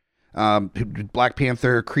Coogler. Black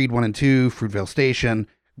Panther, Creed 1 and 2, Fruitvale Station.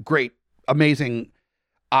 Great, amazing.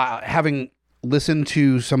 Having listened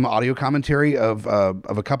to some audio commentary of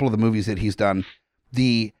a couple of the movies that he's done,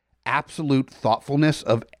 the absolute thoughtfulness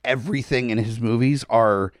of everything in his movies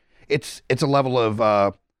it's a level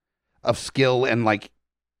of skill and like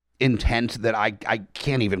intent that I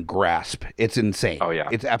can't even grasp. It's insane. Oh yeah.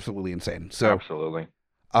 It's absolutely insane. So absolutely.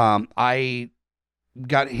 I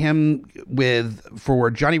got him for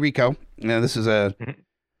Johnny Rico. This is a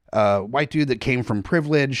white dude that came from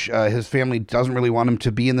privilege. His family doesn't really want him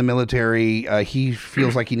to be in the military. He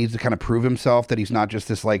feels like he needs to kind of prove himself that he's not just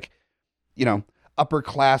this like, upper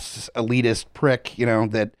class elitist prick,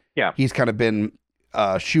 that he's kind of been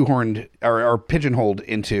shoehorned or pigeonholed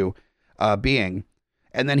into being.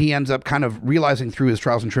 And then he ends up kind of realizing through his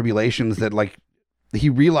trials and tribulations that like he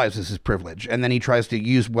realizes his privilege, and then he tries to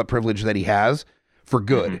use what privilege that he has for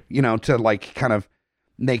good, to like kind of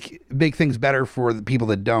make things better for the people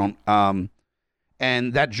that don't.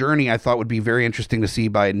 And that journey I thought would be very interesting to see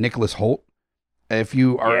by Nicholas Hoult. If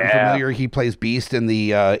you are familiar, he plays Beast in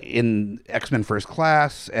the in X-Men First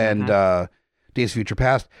Class and Days of Future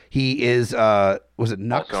Past. He is was it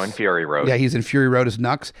Nux? Also in Fury Road. Yeah, he's in Fury Road as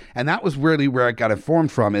Nux, and that was really where I got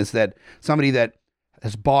informed from, is that somebody that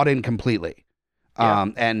has bought in completely.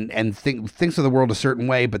 And thinks of the world a certain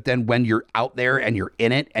way, but then when you're out there and you're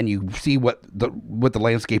in it and you see what the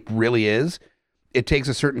landscape really is, it takes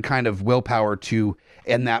a certain kind of willpower to,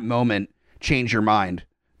 in that moment, change your mind,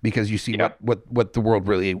 because you see what the world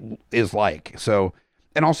really is like. So,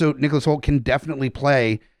 and also Nicholas Hoult can definitely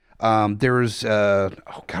play. There's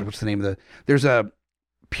what's the name of there's a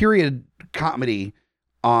period comedy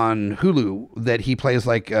on Hulu that he plays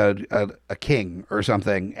like a king or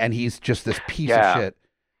something, and he's just this piece of shit.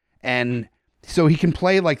 And so he can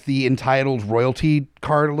play like the entitled royalty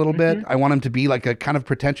card a little bit. I want him to be like a kind of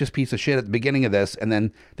pretentious piece of shit at the beginning of this, and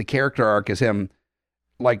then the character arc is him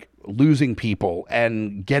like losing people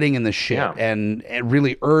and getting in the shit and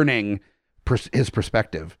really earning his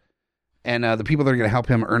perspective. And the people that are going to help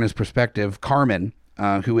him earn his perspective, Carmen,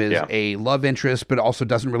 who is a love interest, but also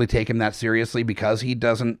doesn't really take him that seriously because he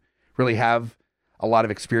doesn't really have a lot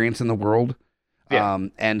of experience in the world.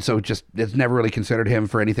 And so just it's never really considered him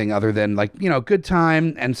for anything other than like, good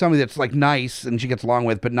time and somebody that's like nice and she gets along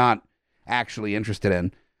with, but not actually interested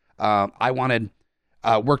in.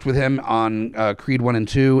 I worked with him on Creed 1 and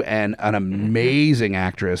 2, and an amazing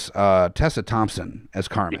actress, Tessa Thompson as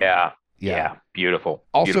Carmen. Yeah. Beautiful.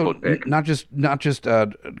 Also, beautiful not just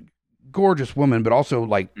gorgeous woman, but also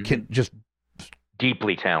like just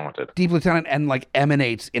deeply talented and like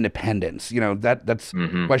emanates independence. That's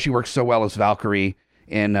why she works so well as Valkyrie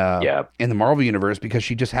in the Marvel universe, because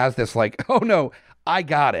she just has this like, oh no, I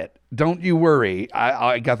got it, don't you worry,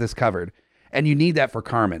 I got this covered. And you need that for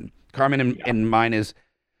Carmen. In mine is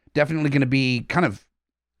definitely going to be kind of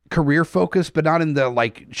career focused, but not in the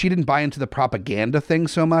like, she didn't buy into the propaganda thing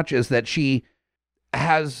so much as that she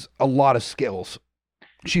has a lot of skills.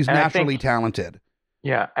 She's naturally talented.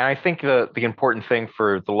 Yeah, and I think the important thing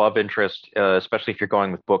for the love interest, especially if you're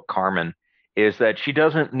going with book Carmen, is that she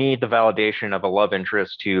doesn't need the validation of a love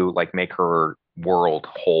interest to like make her world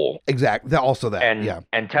whole. Exactly. Also that.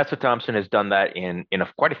 And Tessa Thompson has done that in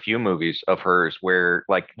quite a few movies of hers, where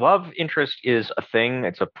like love interest is a thing,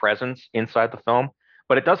 it's a presence inside the film,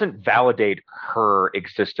 but it doesn't validate her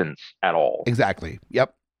existence at all. Exactly.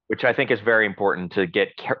 Yep. Which I think is very important to get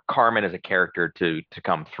Carmen as a character to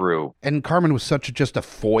come through. And Carmen was just a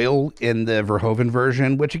foil in the Verhoeven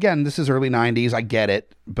version, which again, this is early 90s. I get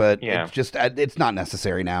it, but it's not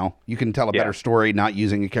necessary now. You can tell a better story not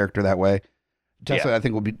using a character that way. Tessa, I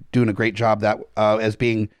think, will be doing a great job that as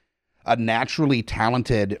being a naturally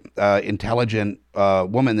talented, intelligent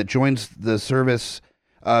woman that joins the service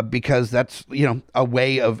because that's, a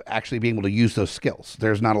way of actually being able to use those skills.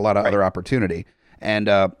 There's not a lot of other opportunity. And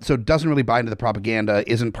so doesn't really buy into the propaganda,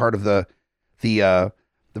 isn't part of the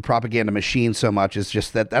propaganda machine so much. It's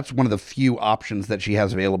just that's one of the few options that she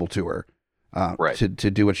has available to her to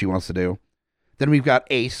do what she wants to do. Then we've got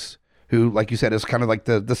Ace, who, like you said, is kind of like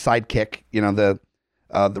the sidekick, the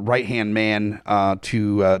right-hand man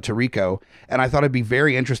to Rico. And I thought it'd be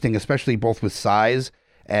very interesting, especially both with size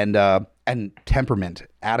and temperament,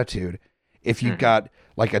 attitude, if you've got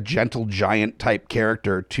like a gentle giant type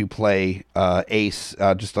character to play Ace,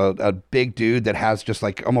 just a big dude that has just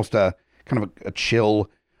like almost a kind of a chill,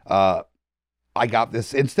 I got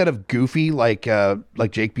this, instead of goofy like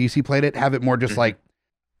Jake Busey played it, have it more just like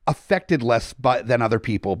affected less than other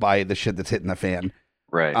people by the shit that's hitting the fan.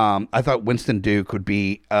 Right. I thought Winston Duke would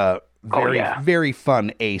be very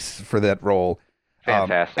fun Ace for that role.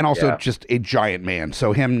 Fantastic. And also just a giant man.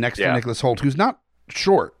 So him next to Nicholas Hoult, who's not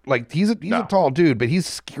short, like he's a tall dude, but he's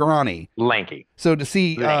scrawny, lanky. So to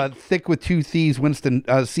see thick with two thieves Winston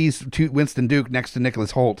Duke next to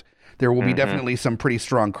Nicholas Hoult, there will be definitely some pretty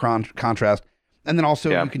strong contrast. And then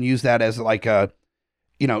also you can use that as like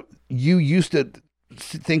you used to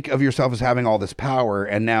think of yourself as having all this power,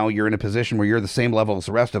 and now you're in a position where you're the same level as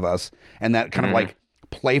the rest of us, and that kind of like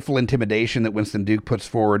playful intimidation that Winston Duke puts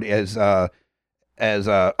forward as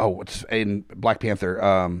what's in Black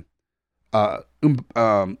Panther,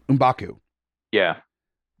 M'Baku. Yeah.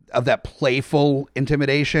 Of that playful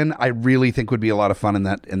intimidation, I really think would be a lot of fun in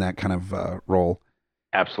that kind of role.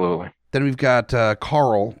 Absolutely. Then we've got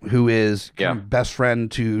Carl, who is kind of best friend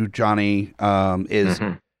to Johnny, is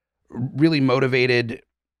really motivated,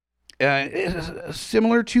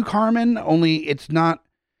 similar to Carmen, only it's not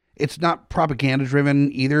it's not propaganda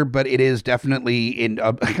driven either, but it is definitely in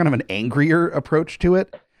a kind of an angrier approach to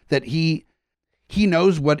it, that he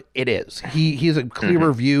knows what it is. He has a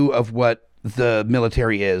clearer view of what the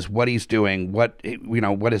military is, what he's doing, what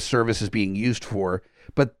his service is being used for.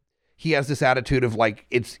 But he has this attitude of like,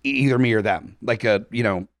 it's either me or them, like a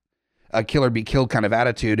kill or be killed kind of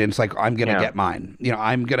attitude. And it's like, I'm going to get mine.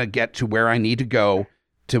 I'm going to get to where I need to go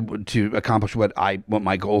to accomplish what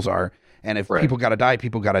my goals are. And if people got to die,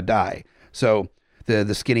 people got to die. So the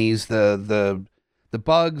skinnies, the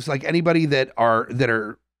bugs, like anybody that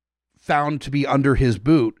are found to be under his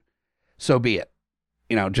boot, so be it.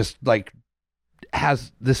 Just like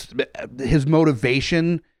has this, his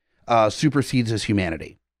motivation supersedes his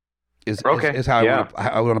humanity. Is how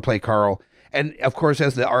I want to play Carl. And of course,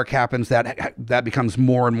 as the arc happens, that becomes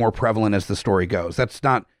more and more prevalent as the story goes. That's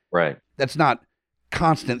not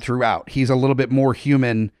constant throughout. He's a little bit more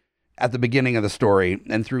human at the beginning of the story,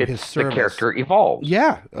 and through his service, the character evolves.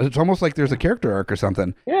 Yeah, it's almost like there's a character arc or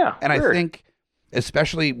something. Yeah, and I think,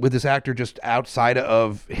 especially with this actor, just outside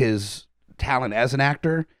of his talent as an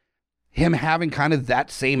actor, him having kind of that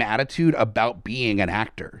same attitude about being an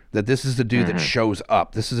actor, that this is the dude that shows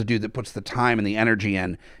up. This is a dude that puts the time and the energy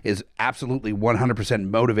in, is absolutely 100%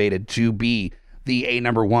 motivated to be the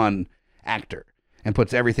 #1 actor and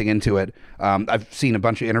puts everything into it. I've seen a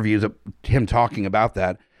bunch of interviews of him talking about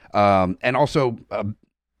that. And also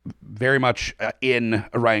very much in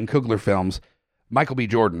Ryan Coogler films, Michael B.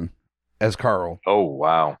 Jordan as Carl. Oh,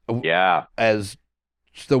 wow. Yeah. As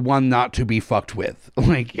the one not to be fucked with.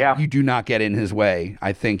 Like, you do not get in his way.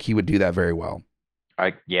 I think he would do that very well.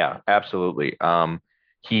 Yeah, absolutely.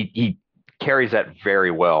 He carries that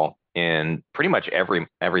very well in pretty much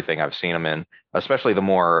everything I've seen him in, especially the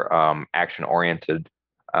more action-oriented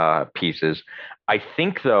pieces. I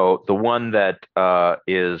think, though, the one that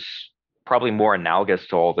is probably more analogous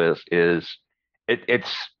to all this is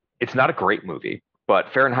it's not a great movie,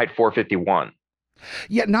 but Fahrenheit 451.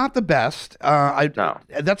 Yeah, not the best. No.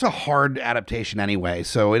 That's a hard adaptation anyway,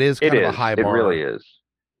 so it is kind of a high bar. It really is.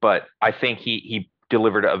 But I think he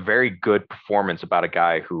delivered a very good performance about a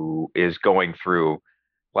guy who is going through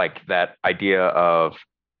like that idea of,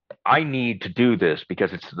 I need to do this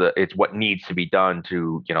because it's what needs to be done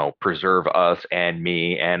to, preserve us and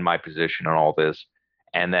me and my position and all this.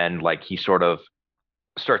 And then like he sort of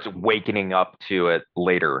starts wakening up to it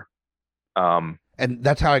later. And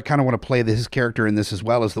that's how I kind of want to play his character in this as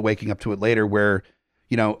well, as the waking up to it later, where,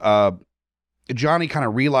 Johnny kind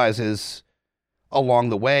of realizes along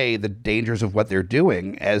the way the dangers of what they're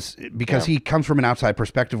doing, because he comes from an outside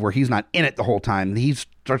perspective where he's not in it the whole time. He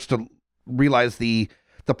starts to realize the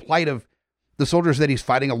plight of the soldiers that he's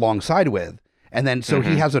fighting alongside with. And then, so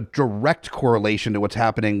he has a direct correlation to what's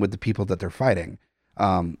happening with the people that they're fighting.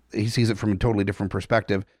 He sees it from a totally different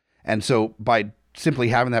perspective. And so by simply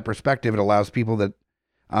having that perspective, it allows people that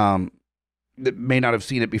may not have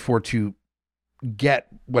seen it before to get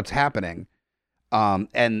what's happening.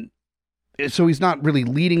 And so he's not really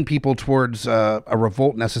leading people towards a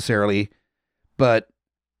revolt necessarily, but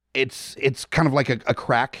it's kind of like a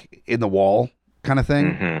crack in the wall kind of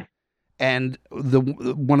thing. And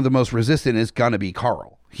one of the most resistant is gonna be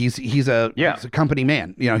Carl. He's a company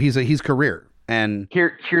man, he's career. And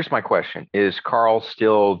here's my question: is Carl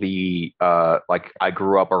still the like I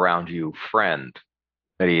grew up around you friend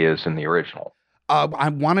that he is in the original? I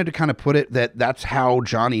wanted to kind of put it that's how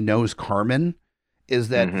Johnny knows Carmen, is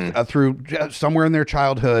that through somewhere in their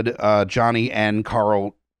childhood, Johnny and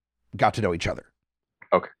Carl got to know each other.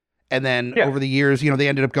 Okay. And then over the years, they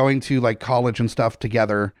ended up going to like college and stuff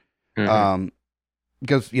together.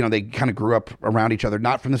 Because, they kind of grew up around each other,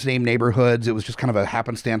 not from the same neighborhoods. It was just kind of a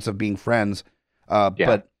happenstance of being friends.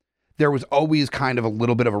 But there was always kind of a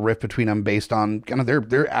little bit of a rift between them based on kind of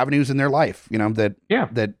their avenues in their life,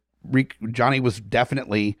 that Johnny was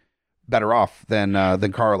definitely better off than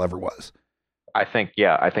Carl ever was. I think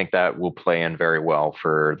that will play in very well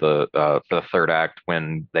for the third act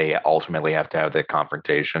when they ultimately have to have the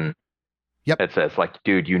confrontation. Yep. It says like,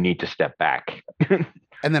 dude, you need to step back.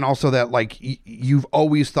 And then also that like you've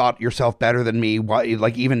always thought yourself better than me. Why,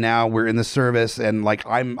 like even now we're in the service and like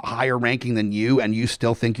I'm higher ranking than you, and you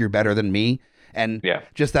still think you're better than me. And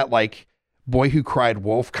just that like boy who cried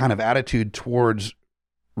wolf kind of attitude towards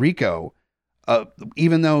Rico,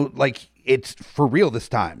 even though like it's for real this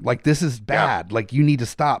time. Like this is bad. Like you need to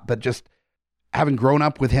stop. But just having grown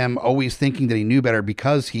up with him, always thinking that he knew better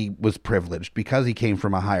because he was privileged, because he came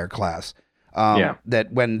from a higher class. That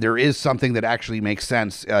when there is something that actually makes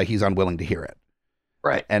sense, he's unwilling to hear it.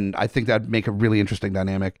 Right. And I think that'd make a really interesting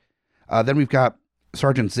dynamic. Then we've got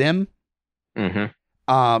Sergeant Zim.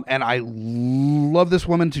 And I love this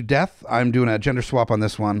woman to death. I'm doing a gender swap on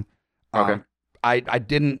this one. Okay. I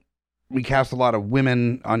didn't recast a lot of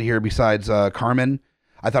women on here besides Carmen.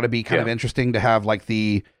 I thought it'd be kind of interesting to have like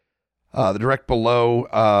the direct below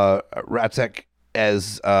Ratzek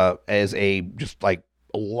as a just like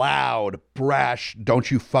loud, brash,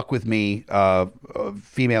 don't you fuck with me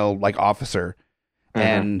female like officer.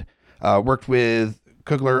 And worked with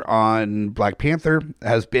Coogler on Black Panther,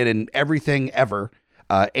 has been in everything ever.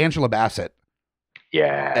 Angela Bassett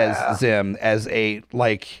as Zim, as a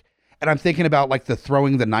like, and I'm thinking about like the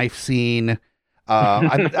throwing the knife scene.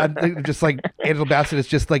 I'm just like Angela Bassett is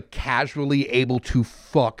just like casually able to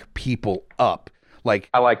fuck people up. Like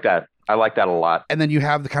I like that a lot. And then you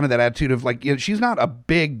have the kind of that attitude of like, you know, she's not a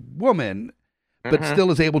big woman, but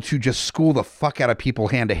still is able to just school the fuck out of people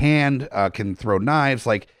hand to hand, can throw knives,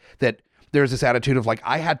 like that. There's this attitude of like,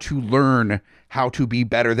 I had to learn how to be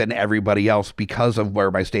better than everybody else because of where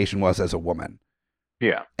my station was as a woman.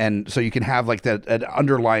 Yeah. And so you can have like that an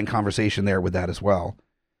underlying conversation there with that as well.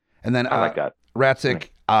 And then I like that. Ratzek,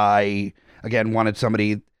 I again wanted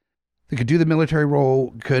somebody that could do the military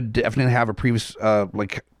role, could definitely have a previous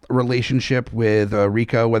like relationship with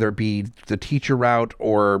Rico, whether it be the teacher route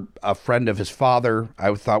or a friend of his father.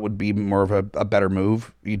 I thought would be more of a better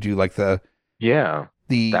move. You do like the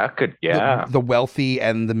the wealthy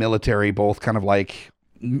and the military both kind of like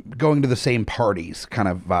going to the same parties kind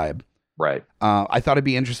of vibe. Right. I thought it'd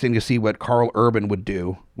be interesting to see what Karl Urban would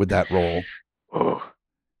do with that role. Oh,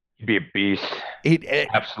 he'd be a beast.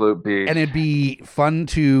 Absolute beast. And it'd be fun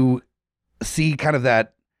to see kind of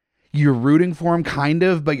that you're rooting for him kind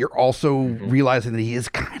of, but you're also realizing that he is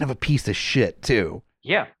kind of a piece of shit too.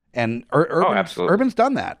 Yeah. And Urban's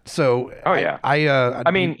done that. So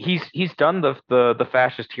I mean, he's done the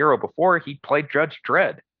fascist hero before. He played Judge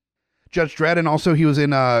Dredd. And also he was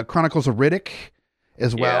in Chronicles of Riddick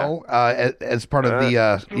as well, as part of the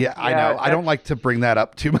I know. I don't like to bring that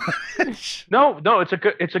up too much. No, it's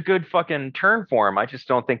a good fucking turn for him. I just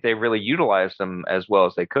don't think they really utilized him as well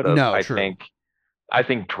as they could have. No, I think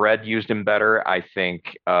Dredd used him better. I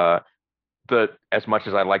think as much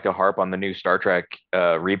as I like to harp on the new Star Trek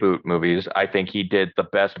reboot movies, I think he did the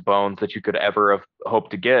best bones that you could ever have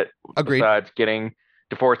hoped to get. Agreed. Besides getting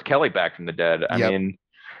DeForest Kelly back from the dead. I mean,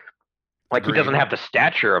 like he doesn't have the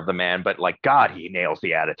stature of the man, but like God, he nails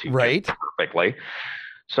the attitude perfectly.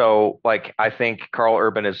 So like I think Karl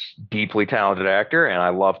Urban is deeply talented actor, and I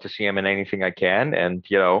love to see him in anything I can. And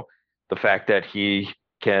you know, the fact that he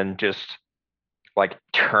can just like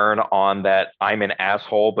turn on that I'm an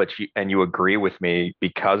asshole, but you agree with me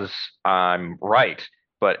because I'm right,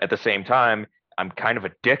 but at the same time I'm kind of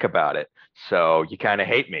a dick about it, so you kind of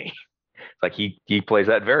hate me. Like he plays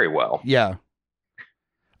that very well. Yeah.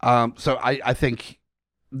 So I think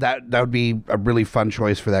that would be a really fun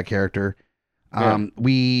choice for that character.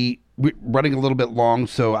 We're running a little bit long,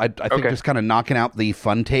 so I think just kind of knocking out the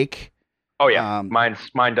fun take. Oh yeah, mine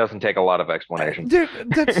doesn't take a lot of explanation.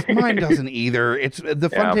 Mine doesn't either. It's the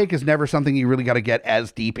fun take is never something you really got to get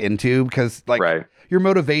as deep into because like your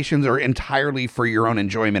motivations are entirely for your own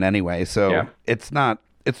enjoyment anyway. So it's not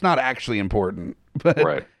actually important.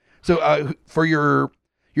 But so for your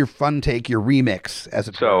fun take, your remix as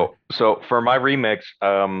it so for my remix,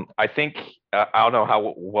 I think I don't know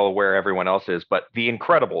how well aware everyone else is, but The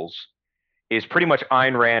Incredibles is pretty much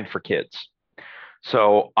Ayn Rand for kids.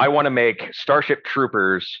 So I want to make Starship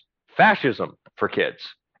Troopers fascism for kids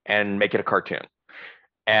and make it a cartoon.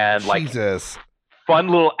 And like fun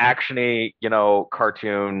little actiony, you know,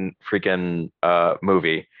 cartoon freaking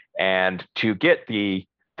movie. And to get the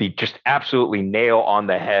just absolutely nail on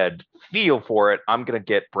the head feel for it, I'm gonna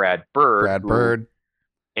get Brad Bird.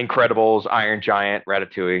 Incredibles, Iron Giant,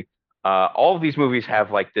 Ratatouille. All of these movies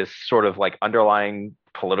have like this sort of like underlying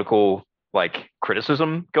political like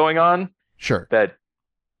criticism going on. Sure. That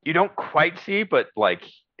you don't quite see, but like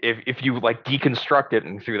if you like deconstruct it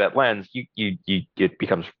and through that lens, you it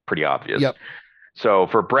becomes pretty obvious. Yep. So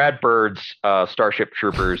for Brad Bird's Starship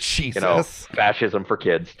Troopers, you know, fascism for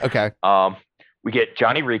kids. Okay. We get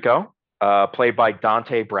Johnny Rico, played by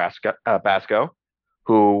Dante Basco,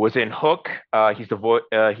 who was in Hook. He's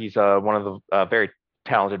he's one of the very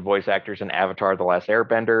talented voice actors in Avatar: The Last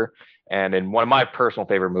Airbender, and in one of my personal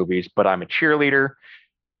favorite movies, But I'm a Cheerleader,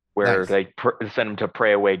 where they send him to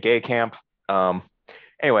Pray Away Gay Camp.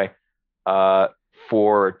 Anyway,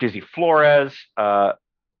 for Dizzy Flores,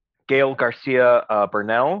 Gail Garcia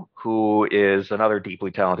Bernal, who is another deeply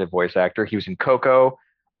talented voice actor. He was in Coco.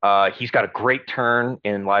 He's got a great turn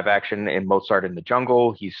in live action in Mozart in the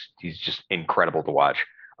Jungle. He's just incredible to watch.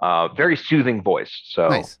 Very soothing voice.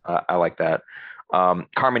 So I like that.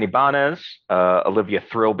 Carmen Ibanez, Olivia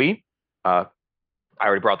Thirlby. I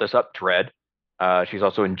already brought this up. Dread. She's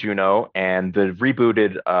also in Juno and the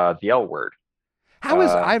rebooted The L Word. How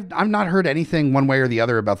is I've not heard anything one way or the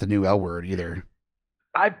other about the new L Word either.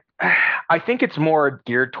 I think it's more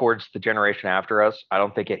geared towards the generation after us. I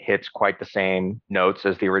don't think it hits quite the same notes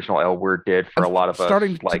as the original L Word did for a lot of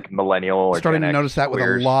us, like millennial or starting Gen to notice that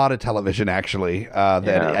queers. With a lot of television, actually.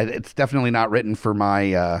 It's definitely not written for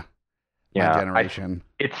my generation.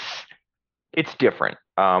 It's different.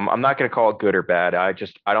 I'm not going to call it good or bad. I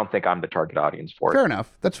don't think I'm the target audience for it. Fair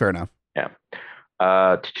enough. That's fair enough. Yeah.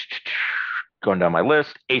 Going down my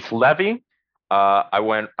list, Ace Levy. I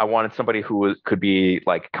wanted somebody who could be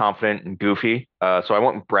like confident and goofy. So I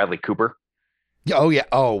went with Bradley Cooper. Oh yeah.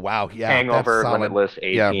 Oh wow. Yeah. Hangover, Limitless,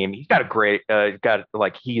 A-Team. He's got a great.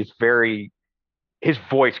 His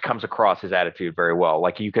voice comes across his attitude very well.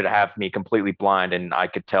 Like you could have me completely blind and I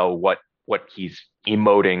could tell what he's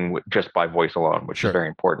emoting just by voice alone, which is very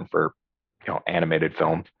important for animated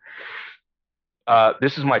films.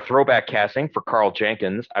 This is my throwback casting for Carl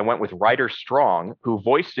Jenkins. I went with Ryder Strong, who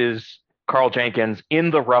voices Carl Jenkins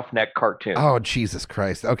in the Roughneck cartoon. Oh, Jesus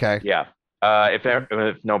Christ. Okay. Yeah.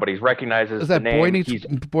 If nobody recognizes the name,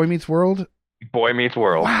 Boy Meets World? Boy Meets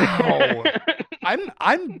World. Wow.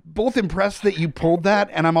 I'm both impressed that you pulled that,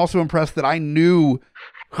 and I'm also impressed that I knew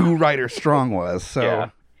who Ryder Strong was. So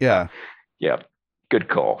yeah. Good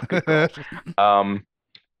call.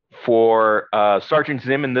 For Sergeant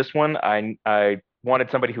Zim in this one, I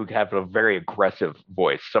wanted somebody who could have a very aggressive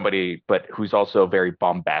voice, but who's also very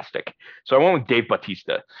bombastic. So I went with Dave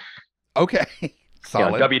Bautista. Okay.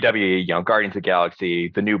 Solid. WWE, Guardians of the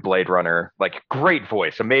Galaxy, the new Blade Runner, like great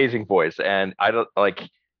voice, amazing voice. And I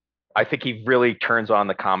think he really turns on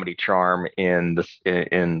the comedy charm in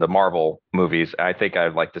the Marvel movies. I think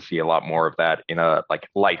I'd like to see a lot more of that in a like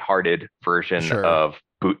lighthearted version of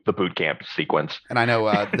the boot camp sequence. And I know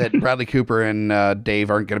that Bradley Cooper and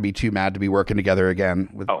Dave aren't going to be too mad to be working together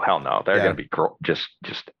again. Oh hell no, they're going to be just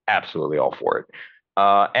absolutely all for it.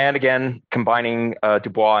 And again, combining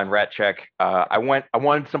Dubois and Ratchek, I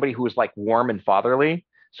wanted somebody who was like warm and fatherly.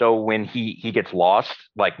 So when he gets lost,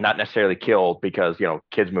 like not necessarily killed because,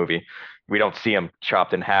 kids movie, we don't see him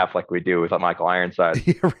chopped in half like we do with Michael Ironside.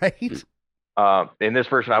 Right. In this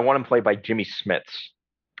version, I want him played by Jimmy Smits.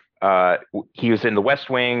 He was in The West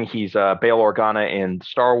Wing. He's Bail Organa in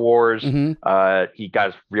Star Wars. Mm-hmm. He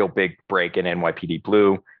got his real big break in NYPD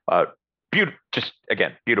Blue.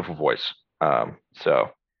 Beautiful voice.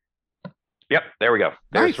 Yep, there we go.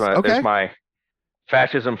 There's my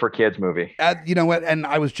fascism for kids movie. You know what? And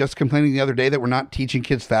I was just complaining the other day that we're not teaching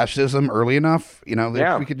kids fascism early enough.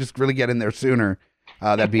 If we could just really get in there sooner,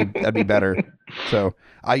 that'd be better. So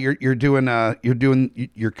you're doing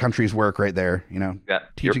your country's work right there.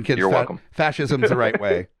 Teaching kids. You're welcome. Fascism's the right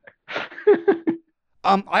way.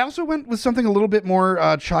 I also went with something a little bit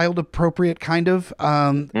more child appropriate, kind of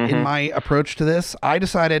in my approach to this. I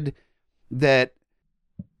decided that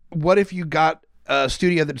what if you got a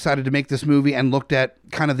studio that decided to make this movie and looked at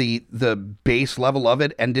kind of the base level of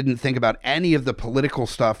it and didn't think about any of the political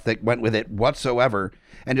stuff that went with it whatsoever,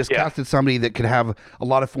 and just casted somebody that could have a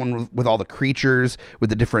lot of fun with all the creatures, with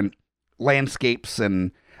the different landscapes,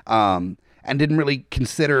 and didn't really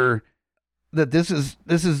consider that this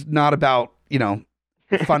is not about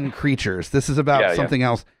fun creatures. This is about something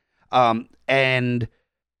else. And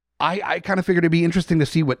I kind of figured it'd be interesting to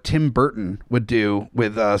see what Tim Burton would do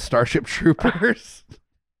with Starship Troopers.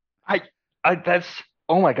 That's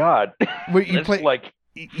oh my god. Where you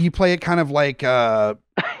play it kind of like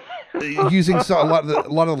using a lot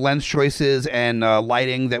of the lens choices and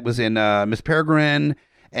lighting that was in Miss Peregrine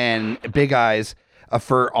and Big Eyes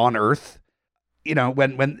for On Earth.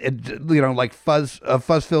 When it, like fuzz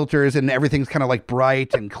filters and everything's kind of like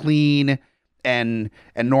bright and clean and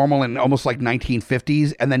normal and almost like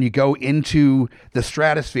 1950s, and then you go into the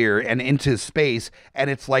stratosphere and into space,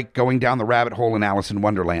 and it's like going down the rabbit hole in Alice in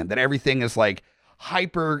Wonderland. That everything is like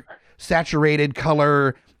hyper saturated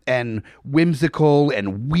color and whimsical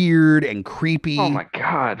and weird and creepy. Oh my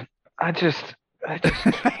god, I just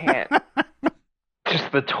can't.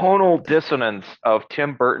 Just the tonal dissonance of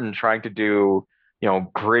Tim Burton trying to do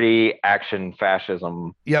gritty action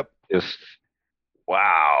fascism. Yep. Just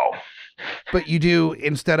wow. But you do,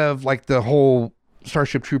 instead of like the whole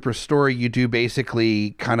Starship Troopers story, you do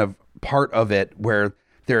basically kind of part of it where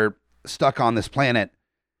they're stuck on this planet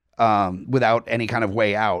without any kind of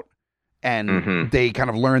way out. And they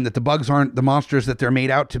kind of learn that the bugs aren't the monsters that they're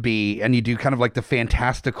made out to be. And you do kind of like the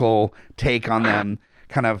fantastical take on them,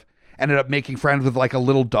 kind of ended up making friends with like a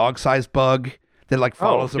little dog-sized bug that like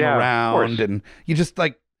follows them around. And you just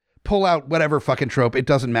like pull out whatever fucking trope. It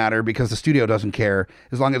doesn't matter because the studio doesn't care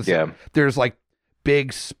as long as there's like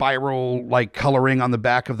big spiral like coloring on the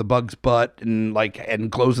back of the bug's butt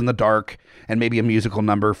and glows in the dark and maybe a musical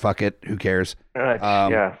number. Fuck it, who cares?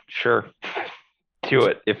 Yeah, sure. Do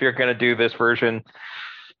it. If you're gonna do this version,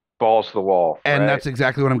 balls to the wall. And right? that's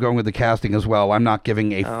exactly what I'm going with the casting as well. I'm not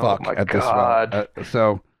giving a fuck at this one.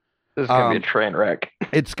 So this is gonna be a train wreck.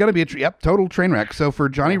 It's gonna be total train wreck. So for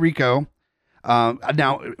Johnny Rico,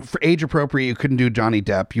 now for age appropriate, you couldn't do Johnny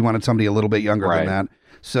Depp. You wanted somebody a little bit younger than that.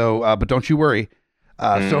 So, but don't you worry.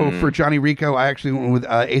 So for Johnny Rico, I actually went with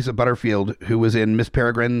Asa Butterfield, who was in Miss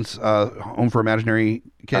Peregrine's Home for Imaginary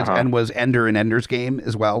Kids and was Ender in Ender's Game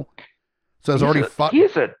as well. So it's already fun.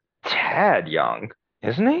 He's a tad young,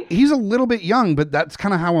 isn't he? He's a little bit young, but that's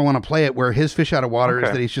kind of how I want to play it, where his fish out of water is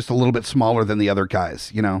that he's just a little bit smaller than the other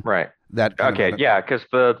guys, you know? Right. That because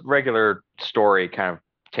the regular story kind of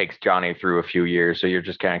takes Johnny through a few years, so you're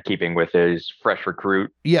just kind of keeping with his fresh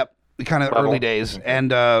recruit. Yep. Kind of early days,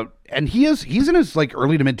 and he's in his like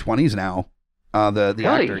early to mid 20s now. The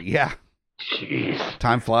actor, yeah. Jeez,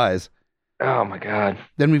 time flies. Oh my god.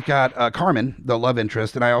 Then we've got Carmen, the love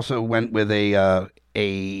interest, and I also went with a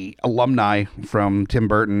alumni from Tim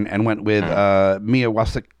Burton and went with Mia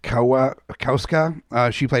Wasikowska.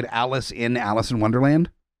 She played Alice in Alice in Wonderland.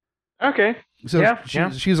 Okay. So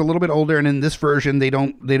she's a little bit older, and in this version, they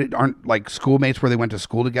aren't like schoolmates where they went to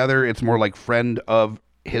school together. It's more like friend of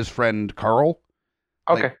his friend Carl.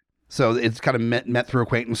 Okay. So it's kind of met through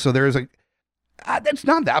acquaintance. So there's it's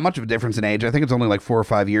not that much of a difference in age. I think it's only like 4 or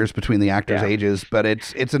 5 years between the actors' ages, but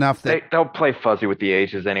it's enough that they'll play fuzzy with the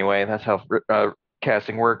ages anyway. That's how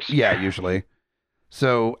casting works. Yeah, usually.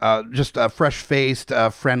 So just a fresh-faced,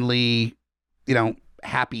 friendly,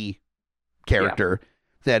 happy character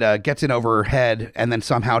that gets in over her head and then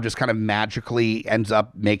somehow just kind of magically ends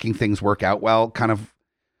up making things work out well. Kind of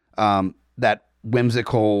that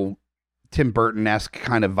whimsical Tim Burton-esque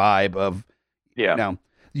kind of vibe of,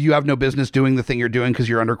 you have no business doing the thing you're doing because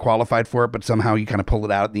you're underqualified for it, but somehow you kind of pull it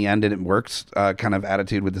out at the end and it works kind of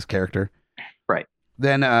attitude with this character. Right.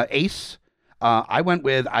 Then Ace,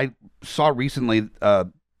 I saw recently,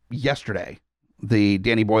 yesterday, the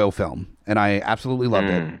Danny Boyle film, and I absolutely loved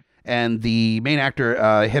it. And the main actor,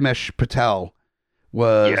 Himesh Patel,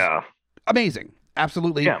 was amazing.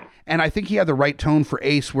 Absolutely. Yeah. And I think he had the right tone for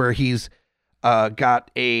Ace, where he's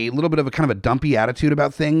got a little bit of a kind of a dumpy attitude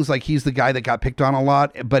about things. Like he's the guy that got picked on a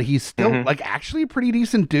lot, but he's still like actually a pretty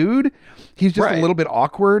decent dude. He's just a little bit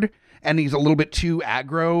awkward and he's a little bit too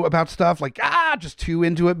aggro about stuff. Like, just too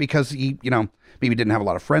into it because he, maybe didn't have a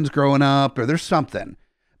lot of friends growing up or there's something,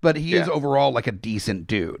 but he is overall like a decent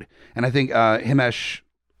dude. And I think Himesh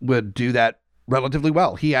would do that relatively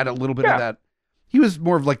well. He had a little bit of that. He was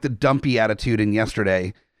more of like the dumpy attitude in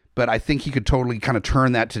Yesterday, but I think he could totally kind of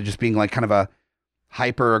turn that to just being like kind of a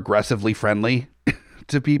hyper aggressively friendly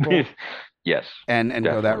to people. Yes. And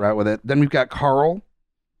go that route with it. Then we've got Carl,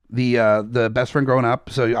 the best friend growing up.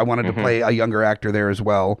 So I wanted to play a younger actor there as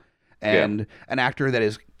well. And an actor that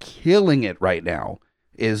is killing it right now,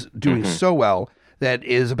 is doing so well, that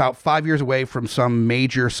is about 5 years away from some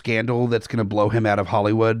major scandal that's going to blow him out of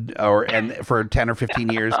Hollywood and for 10 or 15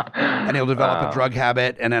 years. And he'll develop a drug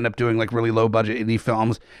habit and end up doing like really low budget indie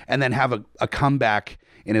films and then have a comeback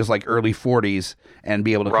in his like early 40s and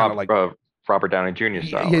be able to kind of like Robert Downey Jr.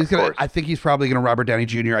 style. I think he's probably going to Robert Downey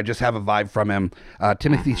Jr. I just have a vibe from him.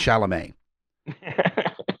 Timothy Chalamet.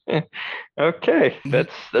 Okay,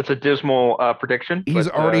 that's a dismal prediction. He's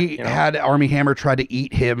already had Armie Hammer try to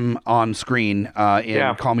eat him on screen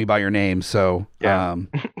in Call Me by Your Name. So him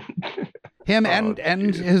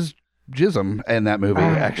and his jism in that movie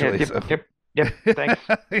actually. Yep. Thanks.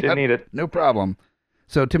 Didn't need it. No problem.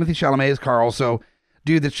 So Timothy Chalamet is Carl. So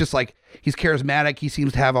dude, that's just like he's charismatic. He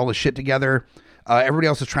seems to have all his shit together. Everybody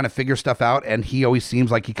else is trying to figure stuff out, and he always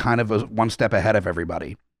seems like he kind of is one step ahead of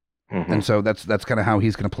everybody. And so that's kind of how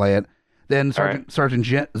he's going to play it. Then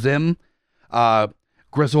Sergeant Zim,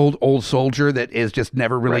 grizzled old soldier that is just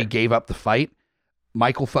never really gave up the fight.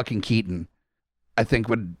 Michael fucking Keaton, I think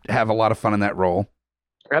would have a lot of fun in that role.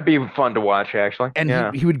 That'd be fun to watch, actually.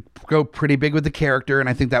 And he would go pretty big with the character, and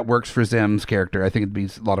I think that works for Zim's character. I think it'd be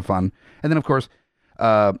a lot of fun. And then, of course,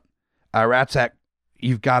 Ratzak,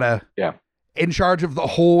 you've got to, in charge of the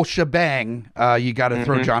whole shebang, you got to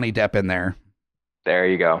throw Johnny Depp in there. There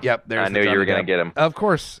you go. Yep. I knew you were going to get him. Of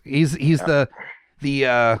course. He's the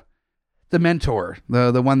mentor,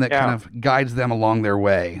 the one that kind of guides them along their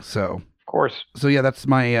way. So, of course. So yeah, that's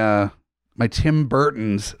my my Tim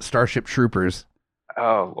Burton's Starship Troopers.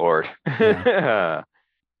 Oh Lord. Yeah.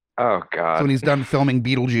 Oh God. So when he's done filming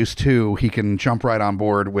Beetlejuice 2, he can jump right on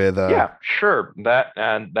board with yeah, sure. That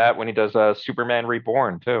when he does Superman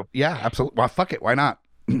Reborn too. Yeah, absolutely. Well, fuck it. Why not?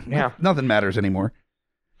 Yeah. Nothing matters anymore.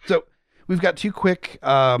 So we've got two quick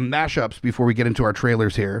mashups before we get into our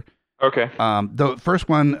trailers here. Okay. The first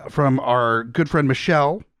one from our good friend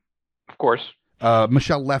Michelle. Of course.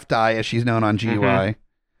 Michelle Left Eye, as she's known on GUI.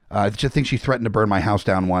 I just think she threatened to burn my house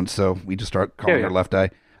down once, so we just start calling her Left Eye.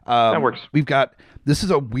 That works. We've got, this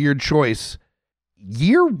is a weird choice,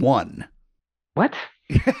 Year One. What?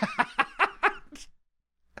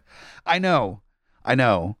 I know.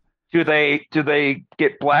 Do they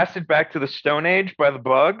get blasted back to the Stone Age by the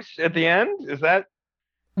bugs at the end? Is that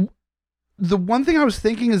the one thing I was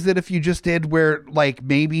thinking is that if you just did where like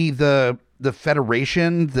maybe the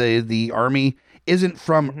Federation, the army isn't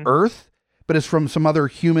from Earth, but is from some other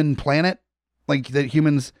human planet, like that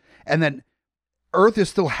humans, and then Earth is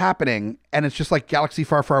still happening, and it's just like galaxy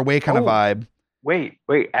far, far away kind of vibe. Wait.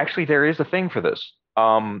 Actually, there is a thing for this.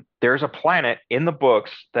 There's a planet in the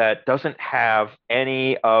books that doesn't have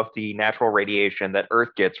any of the natural radiation that Earth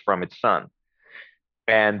gets from its sun.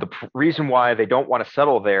 And the reason why they don't want to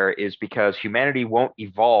settle there is because humanity won't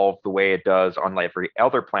evolve the way it does on every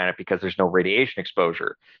other planet because there's no radiation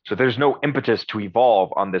exposure. So there's no impetus to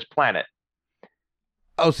evolve on this planet.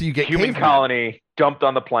 Oh, so you get human colony dumped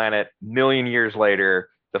on the planet. Million years later,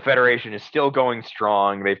 the Federation is still going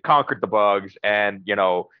strong. They've conquered the bugs, and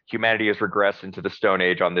humanity has regressed into the Stone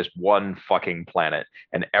Age on this one fucking planet,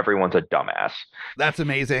 and everyone's a dumbass. That's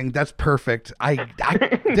amazing. That's perfect.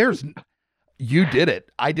 You did it.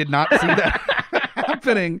 I did not see that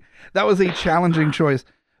happening. That was a challenging choice.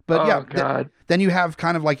 But then you have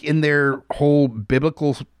kind of like in their whole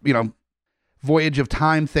biblical, voyage of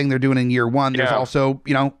time thing they're doing in Year One. There's also,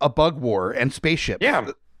 a bug war and spaceships.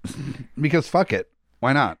 Yeah. Because fuck it.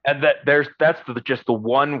 Why not? And that's just the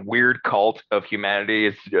one weird cult of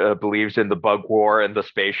humanity believes in the bug war and the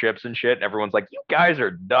spaceships and shit. And everyone's like, you guys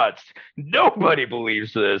are nuts. Nobody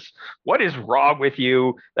believes this. What is wrong with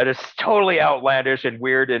you? That is totally outlandish and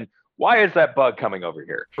weird. And why is that bug coming over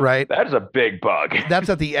here? Right. That is a big bug. That's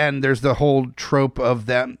at the end. There's the whole trope of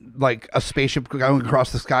them, like a spaceship going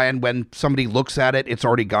across the sky, and when somebody looks at it, it's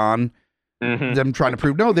already gone. Them trying to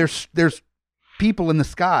prove, no, there's people in the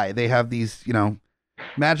sky. They have these,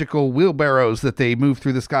 magical wheelbarrows that they move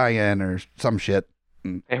through the sky in or some shit.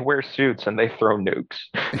 They wear suits and they throw nukes.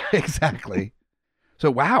 Exactly. So,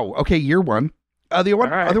 wow. Okay, Year One. The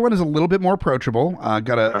other one is a little bit more approachable.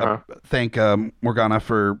 Gotta thank Morgana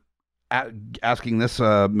for asking this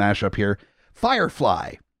mashup here.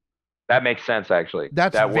 Firefly. That makes sense, actually.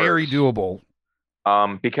 That very doable.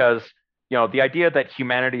 Because, the idea that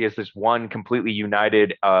humanity is this one completely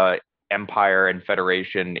united empire and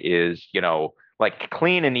federation is, like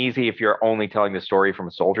clean and easy if you're only telling the story from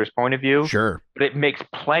a soldier's point of view. Sure. But it makes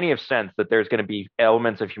plenty of sense that there's going to be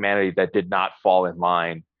elements of humanity that did not fall in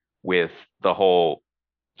line with the whole,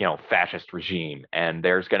 fascist regime. And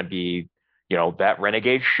there's going to be, that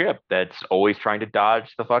renegade ship that's always trying to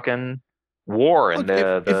dodge the fucking war. And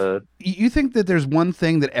if you think that there's one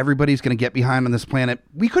thing that everybody's going to get behind on this planet,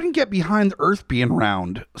 we couldn't get behind the Earth being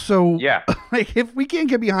round. So yeah, like if we can't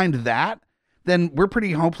get behind that, then we're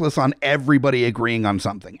pretty hopeless on everybody agreeing on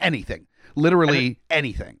something, anything, literally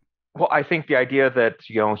anything. Well, I think the idea that,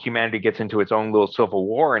 humanity gets into its own little civil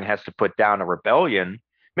war and has to put down a rebellion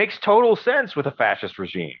makes total sense with a fascist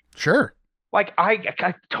regime. Sure. Like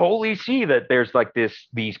I totally see that there's like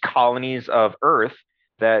these colonies of Earth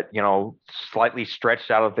that, slightly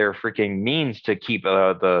stretched out of their freaking means to keep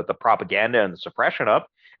the propaganda and the suppression up.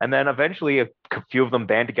 And then eventually a few of them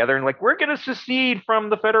band together and like, we're going to secede from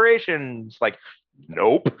the Federation. It's like,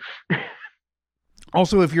 nope.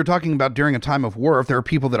 Also, if you're talking about during a time of war, if there are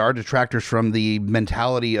people that are detractors from the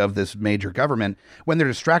mentality of this major government, when they're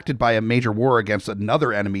distracted by a major war against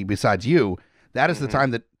another enemy besides you, that is the time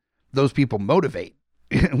that those people motivate.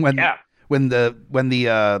 when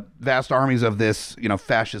the vast armies of this,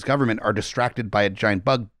 fascist government are distracted by a giant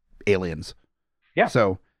bug aliens. Yeah.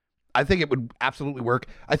 So I think it would absolutely work.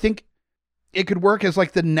 I think it could work as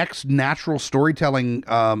like the next natural storytelling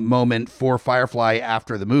moment for Firefly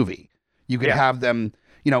after the movie. You could have them,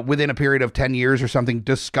 within a period of 10 years or something,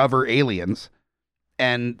 discover aliens,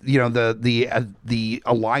 and the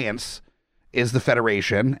alliance is the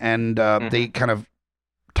Federation, and they kind of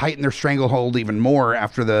tighten their stranglehold even more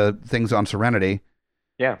after the things on Serenity.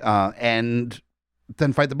 Yeah. And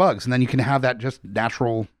then fight the bugs, and then you can have that just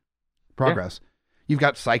natural progress. Yeah. You've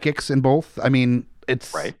got psychics in both. I mean,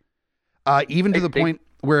 it's right. Even to the point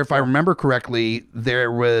where, if I remember correctly,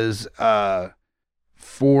 there was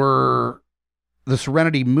for the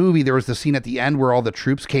Serenity movie, there was the scene at the end where all the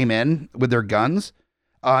troops came in with their guns.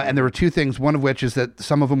 And there were two things, one of which is that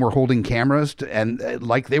some of them were holding cameras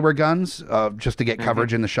like they were guns, just to get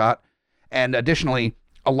coverage in the shot. And additionally,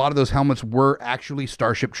 a lot of those helmets were actually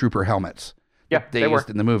Starship Trooper helmets. Yeah, they used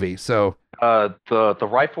in the movie. So the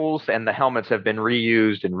rifles and the helmets have been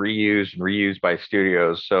reused and reused and reused by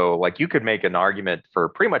studios. So like you could make an argument for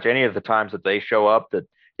pretty much any of the times that they show up that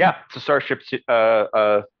it's a Starship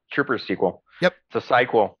Troopers sequel. Yep, it's a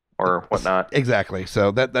sequel or whatnot. Exactly.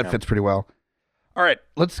 So that fits pretty well. All right,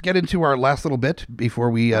 let's get into our last little bit before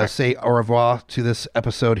we say au revoir to this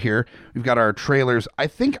episode here. We've got our trailers. I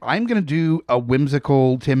think I'm going to do a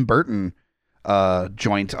whimsical Tim Burton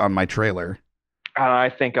joint on my trailer. I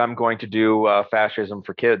think I'm going to do Fascism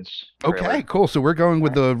for Kids. Okay, trailer. Cool. So we're going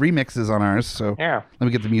with the remixes on ours. So let me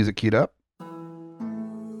get the music queued up.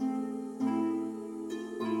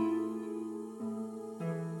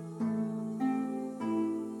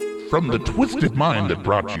 From the twisted mind that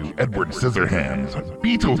brought you Edward Scissorhands,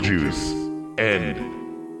 Beetlejuice,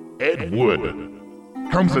 and Ed Wood,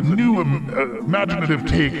 comes a new imaginative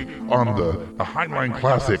take on the Heinlein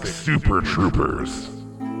classic Super Troopers.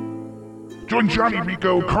 Join Johnny,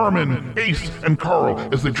 Rico, Carmen, Ace, and Carl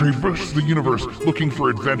as they traverse the universe looking for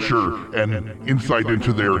adventure and insight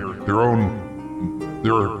into their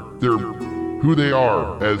who they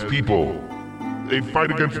are as people. They fight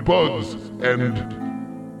against bugs and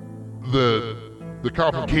the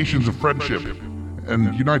complications of friendship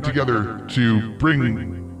and unite together to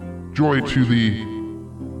bring joy to the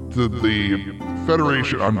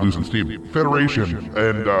Federation. I'm losing steam. Federation,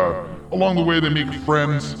 and along the way they make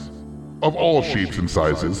friends of all shapes and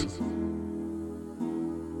sizes.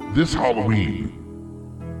 This Halloween,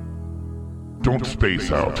 don't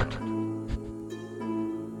space out.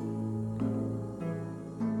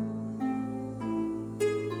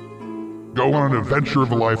 Go on an adventure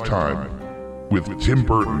of a lifetime with Tim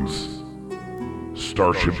Burton's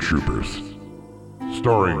Starship Troopers,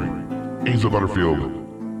 starring Asa Butterfield,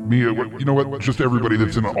 Mia, you know what? Just everybody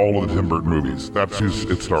that's in all of the Tim Burton movies. That's who's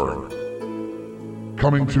it's starring.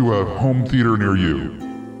 Coming to a home theater near you.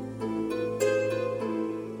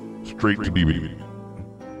 Straight to DVD.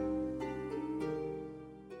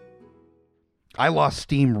 I lost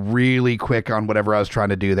steam really quick on whatever I was trying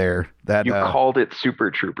to do there. You called it Super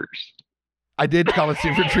Troopers. I did call it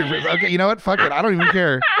Super Troopers. Okay, you know what? Fuck it. I don't even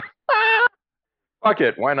care. Fuck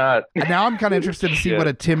it. Why not? Now I'm kind of interested to see what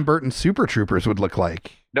a Tim Burton Super Troopers would look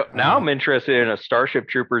like. No, now I'm interested in a Starship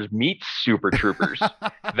Troopers meets Super Troopers.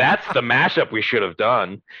 That's the mashup we should have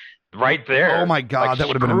done. Right there. Oh my God, like that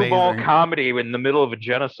would have been amazing. Screwball comedy in the middle of a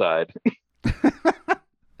genocide.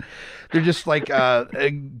 They're just like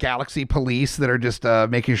galaxy police that are just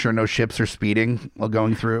making sure no ships are speeding while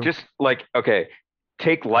going through. Just like, okay,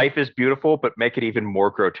 take Life is Beautiful, but make it even more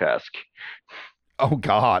grotesque. Oh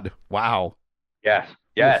God. Wow. Yes.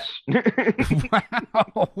 Yes.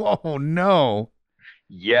 Wow. Oh no.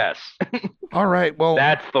 Yes. All right. Well,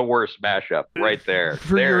 that's the worst mashup right there.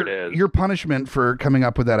 There it is. Your punishment for coming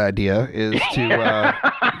up with that idea is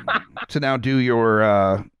to now do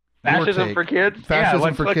your Fascism for Kids.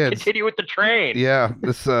 Fascism for Kids. Continue with the train. Yeah.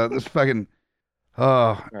 This fucking.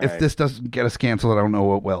 If this doesn't get us canceled, I don't know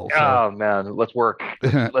what will. So. Oh man, let's work.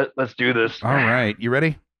 Let's do this. All right. You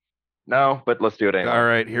ready? No, but let's do it anyway. All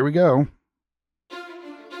right. Here we go.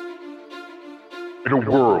 In a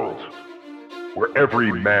world where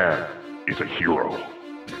every man is a hero,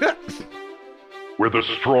 where the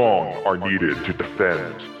strong are needed to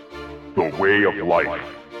defend the way of life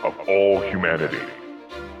of all humanity,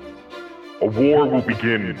 a war will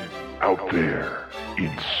begin out there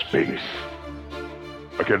in space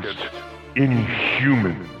against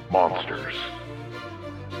inhuman monsters,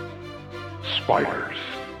 spiders,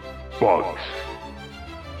 bugs,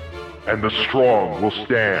 and the strong will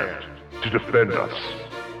stand to defend us,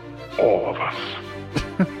 all of us.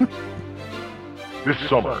 This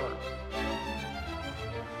summer,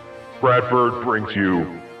 Brad Bird brings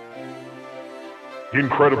you the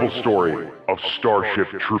incredible story of Starship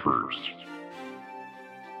Troopers,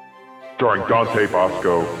 starring Dante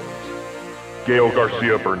Bosco, Gail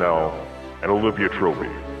Garcia Bernal, and Olivia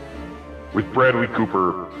Trilby, with Bradley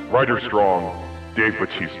Cooper, Ryder Strong, Dave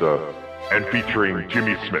Bautista, and featuring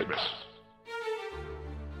Jimmy Smits.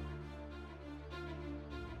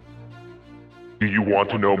 Do you want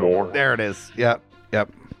to know more? There it is. Yep.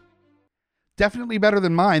 Definitely better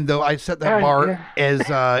than mine, though. I set that bar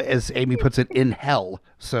as Amy puts it, in hell.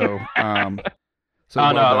 So,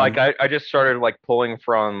 like I just started like pulling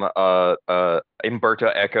from Umberto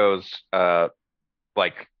Eco's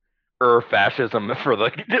like fascism for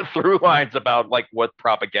the through lines about like what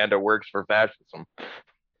propaganda works for fascism.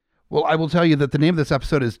 Well, I will tell you that the name of this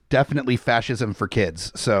episode is definitely Fascism for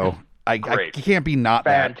Kids. So I can't be not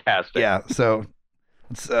fantastic. That. Yeah. So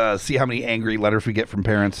let's see how many angry letters we get from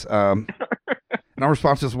parents. And our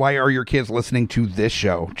response is, why are your kids listening to this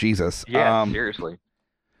show? Jesus. Yeah, seriously.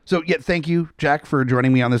 So yeah, thank you, Jack, for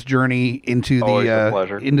joining me on this journey into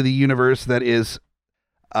the universe that is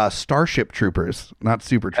Starship Troopers, not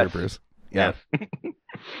Super Troopers. Yes. Yeah.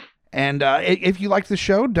 And if you like the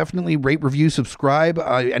show, definitely rate, review, subscribe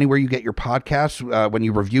anywhere you get your podcasts. When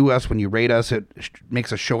you review us, when you rate us, it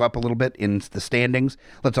makes us show up a little bit in the standings,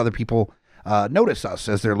 lets other people notice us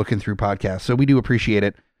as they're looking through podcasts. So we do appreciate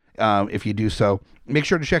it if you do so. Make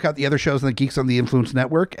sure to check out the other shows on the Geeks on the Influence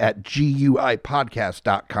Network at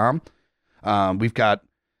GUIPodcast.com. We've got,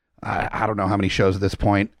 I don't know how many shows at this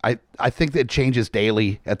point. I think that it changes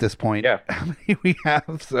daily at this point. Yeah. How many we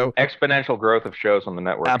have. So exponential growth of shows on the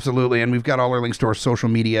network. Absolutely. And we've got all our links to our social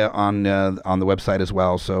media on the website as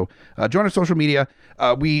well. So join our social media.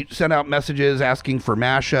 We send out messages asking for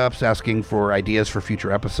mashups, asking for ideas for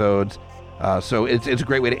future episodes. So it's a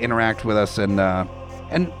great way to interact with us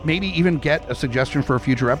and maybe even get a suggestion for a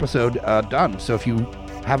future episode done. So if you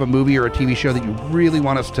have a movie or a TV show that you really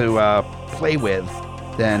want us to play with,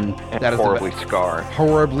 then that is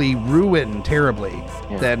horribly ruin terribly.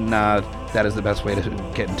 Yeah. Then that is the best way to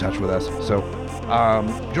get in touch with us. So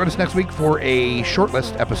join us next week for a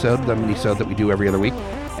shortlist episode, the mini-sode that we do every other week,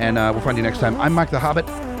 and we'll find you next time. I'm Mike the Hobbit,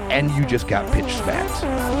 and you just got pitch smacked.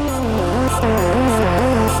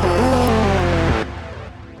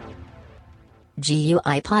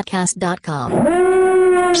 GUIPodcast.com.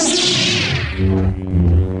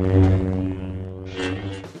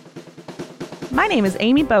 My name is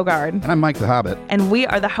Amy Bogard. And I'm Mike the Hobbit. And we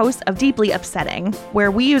are the hosts of Deeply Upsetting, where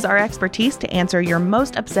we use our expertise to answer your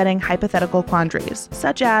most upsetting hypothetical quandaries,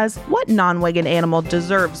 such as, what non-winged animal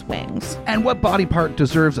deserves wings? And what body part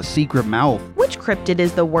deserves a secret mouth? Which cryptid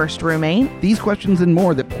is the worst roommate? These questions and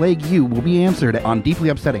more that plague you will be answered on Deeply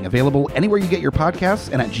Upsetting, available anywhere you get your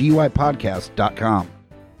podcasts and at GUIPodcast.com.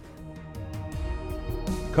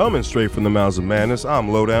 Coming straight from the mouths of madness, I'm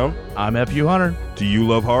Lowdown. I'm F.U. Hunter. Do you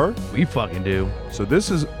love horror? We fucking do. So this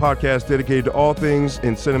is a podcast dedicated to all things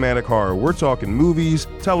in cinematic horror. We're talking movies,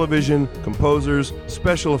 television, composers,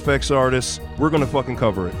 special effects artists. We're gonna fucking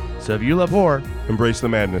cover it. So if you love horror, embrace the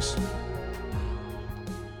madness.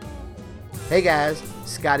 Hey guys,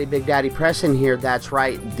 Scotty Big Daddy Preston here. That's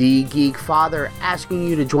right, the Geek Father, asking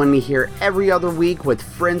you to join me here every other week with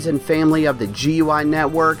friends and family of the GUI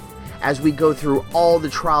Network as we go through all the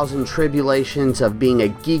trials and tribulations of being a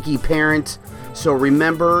geeky parent. So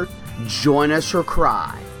remember, join us or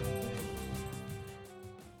cry.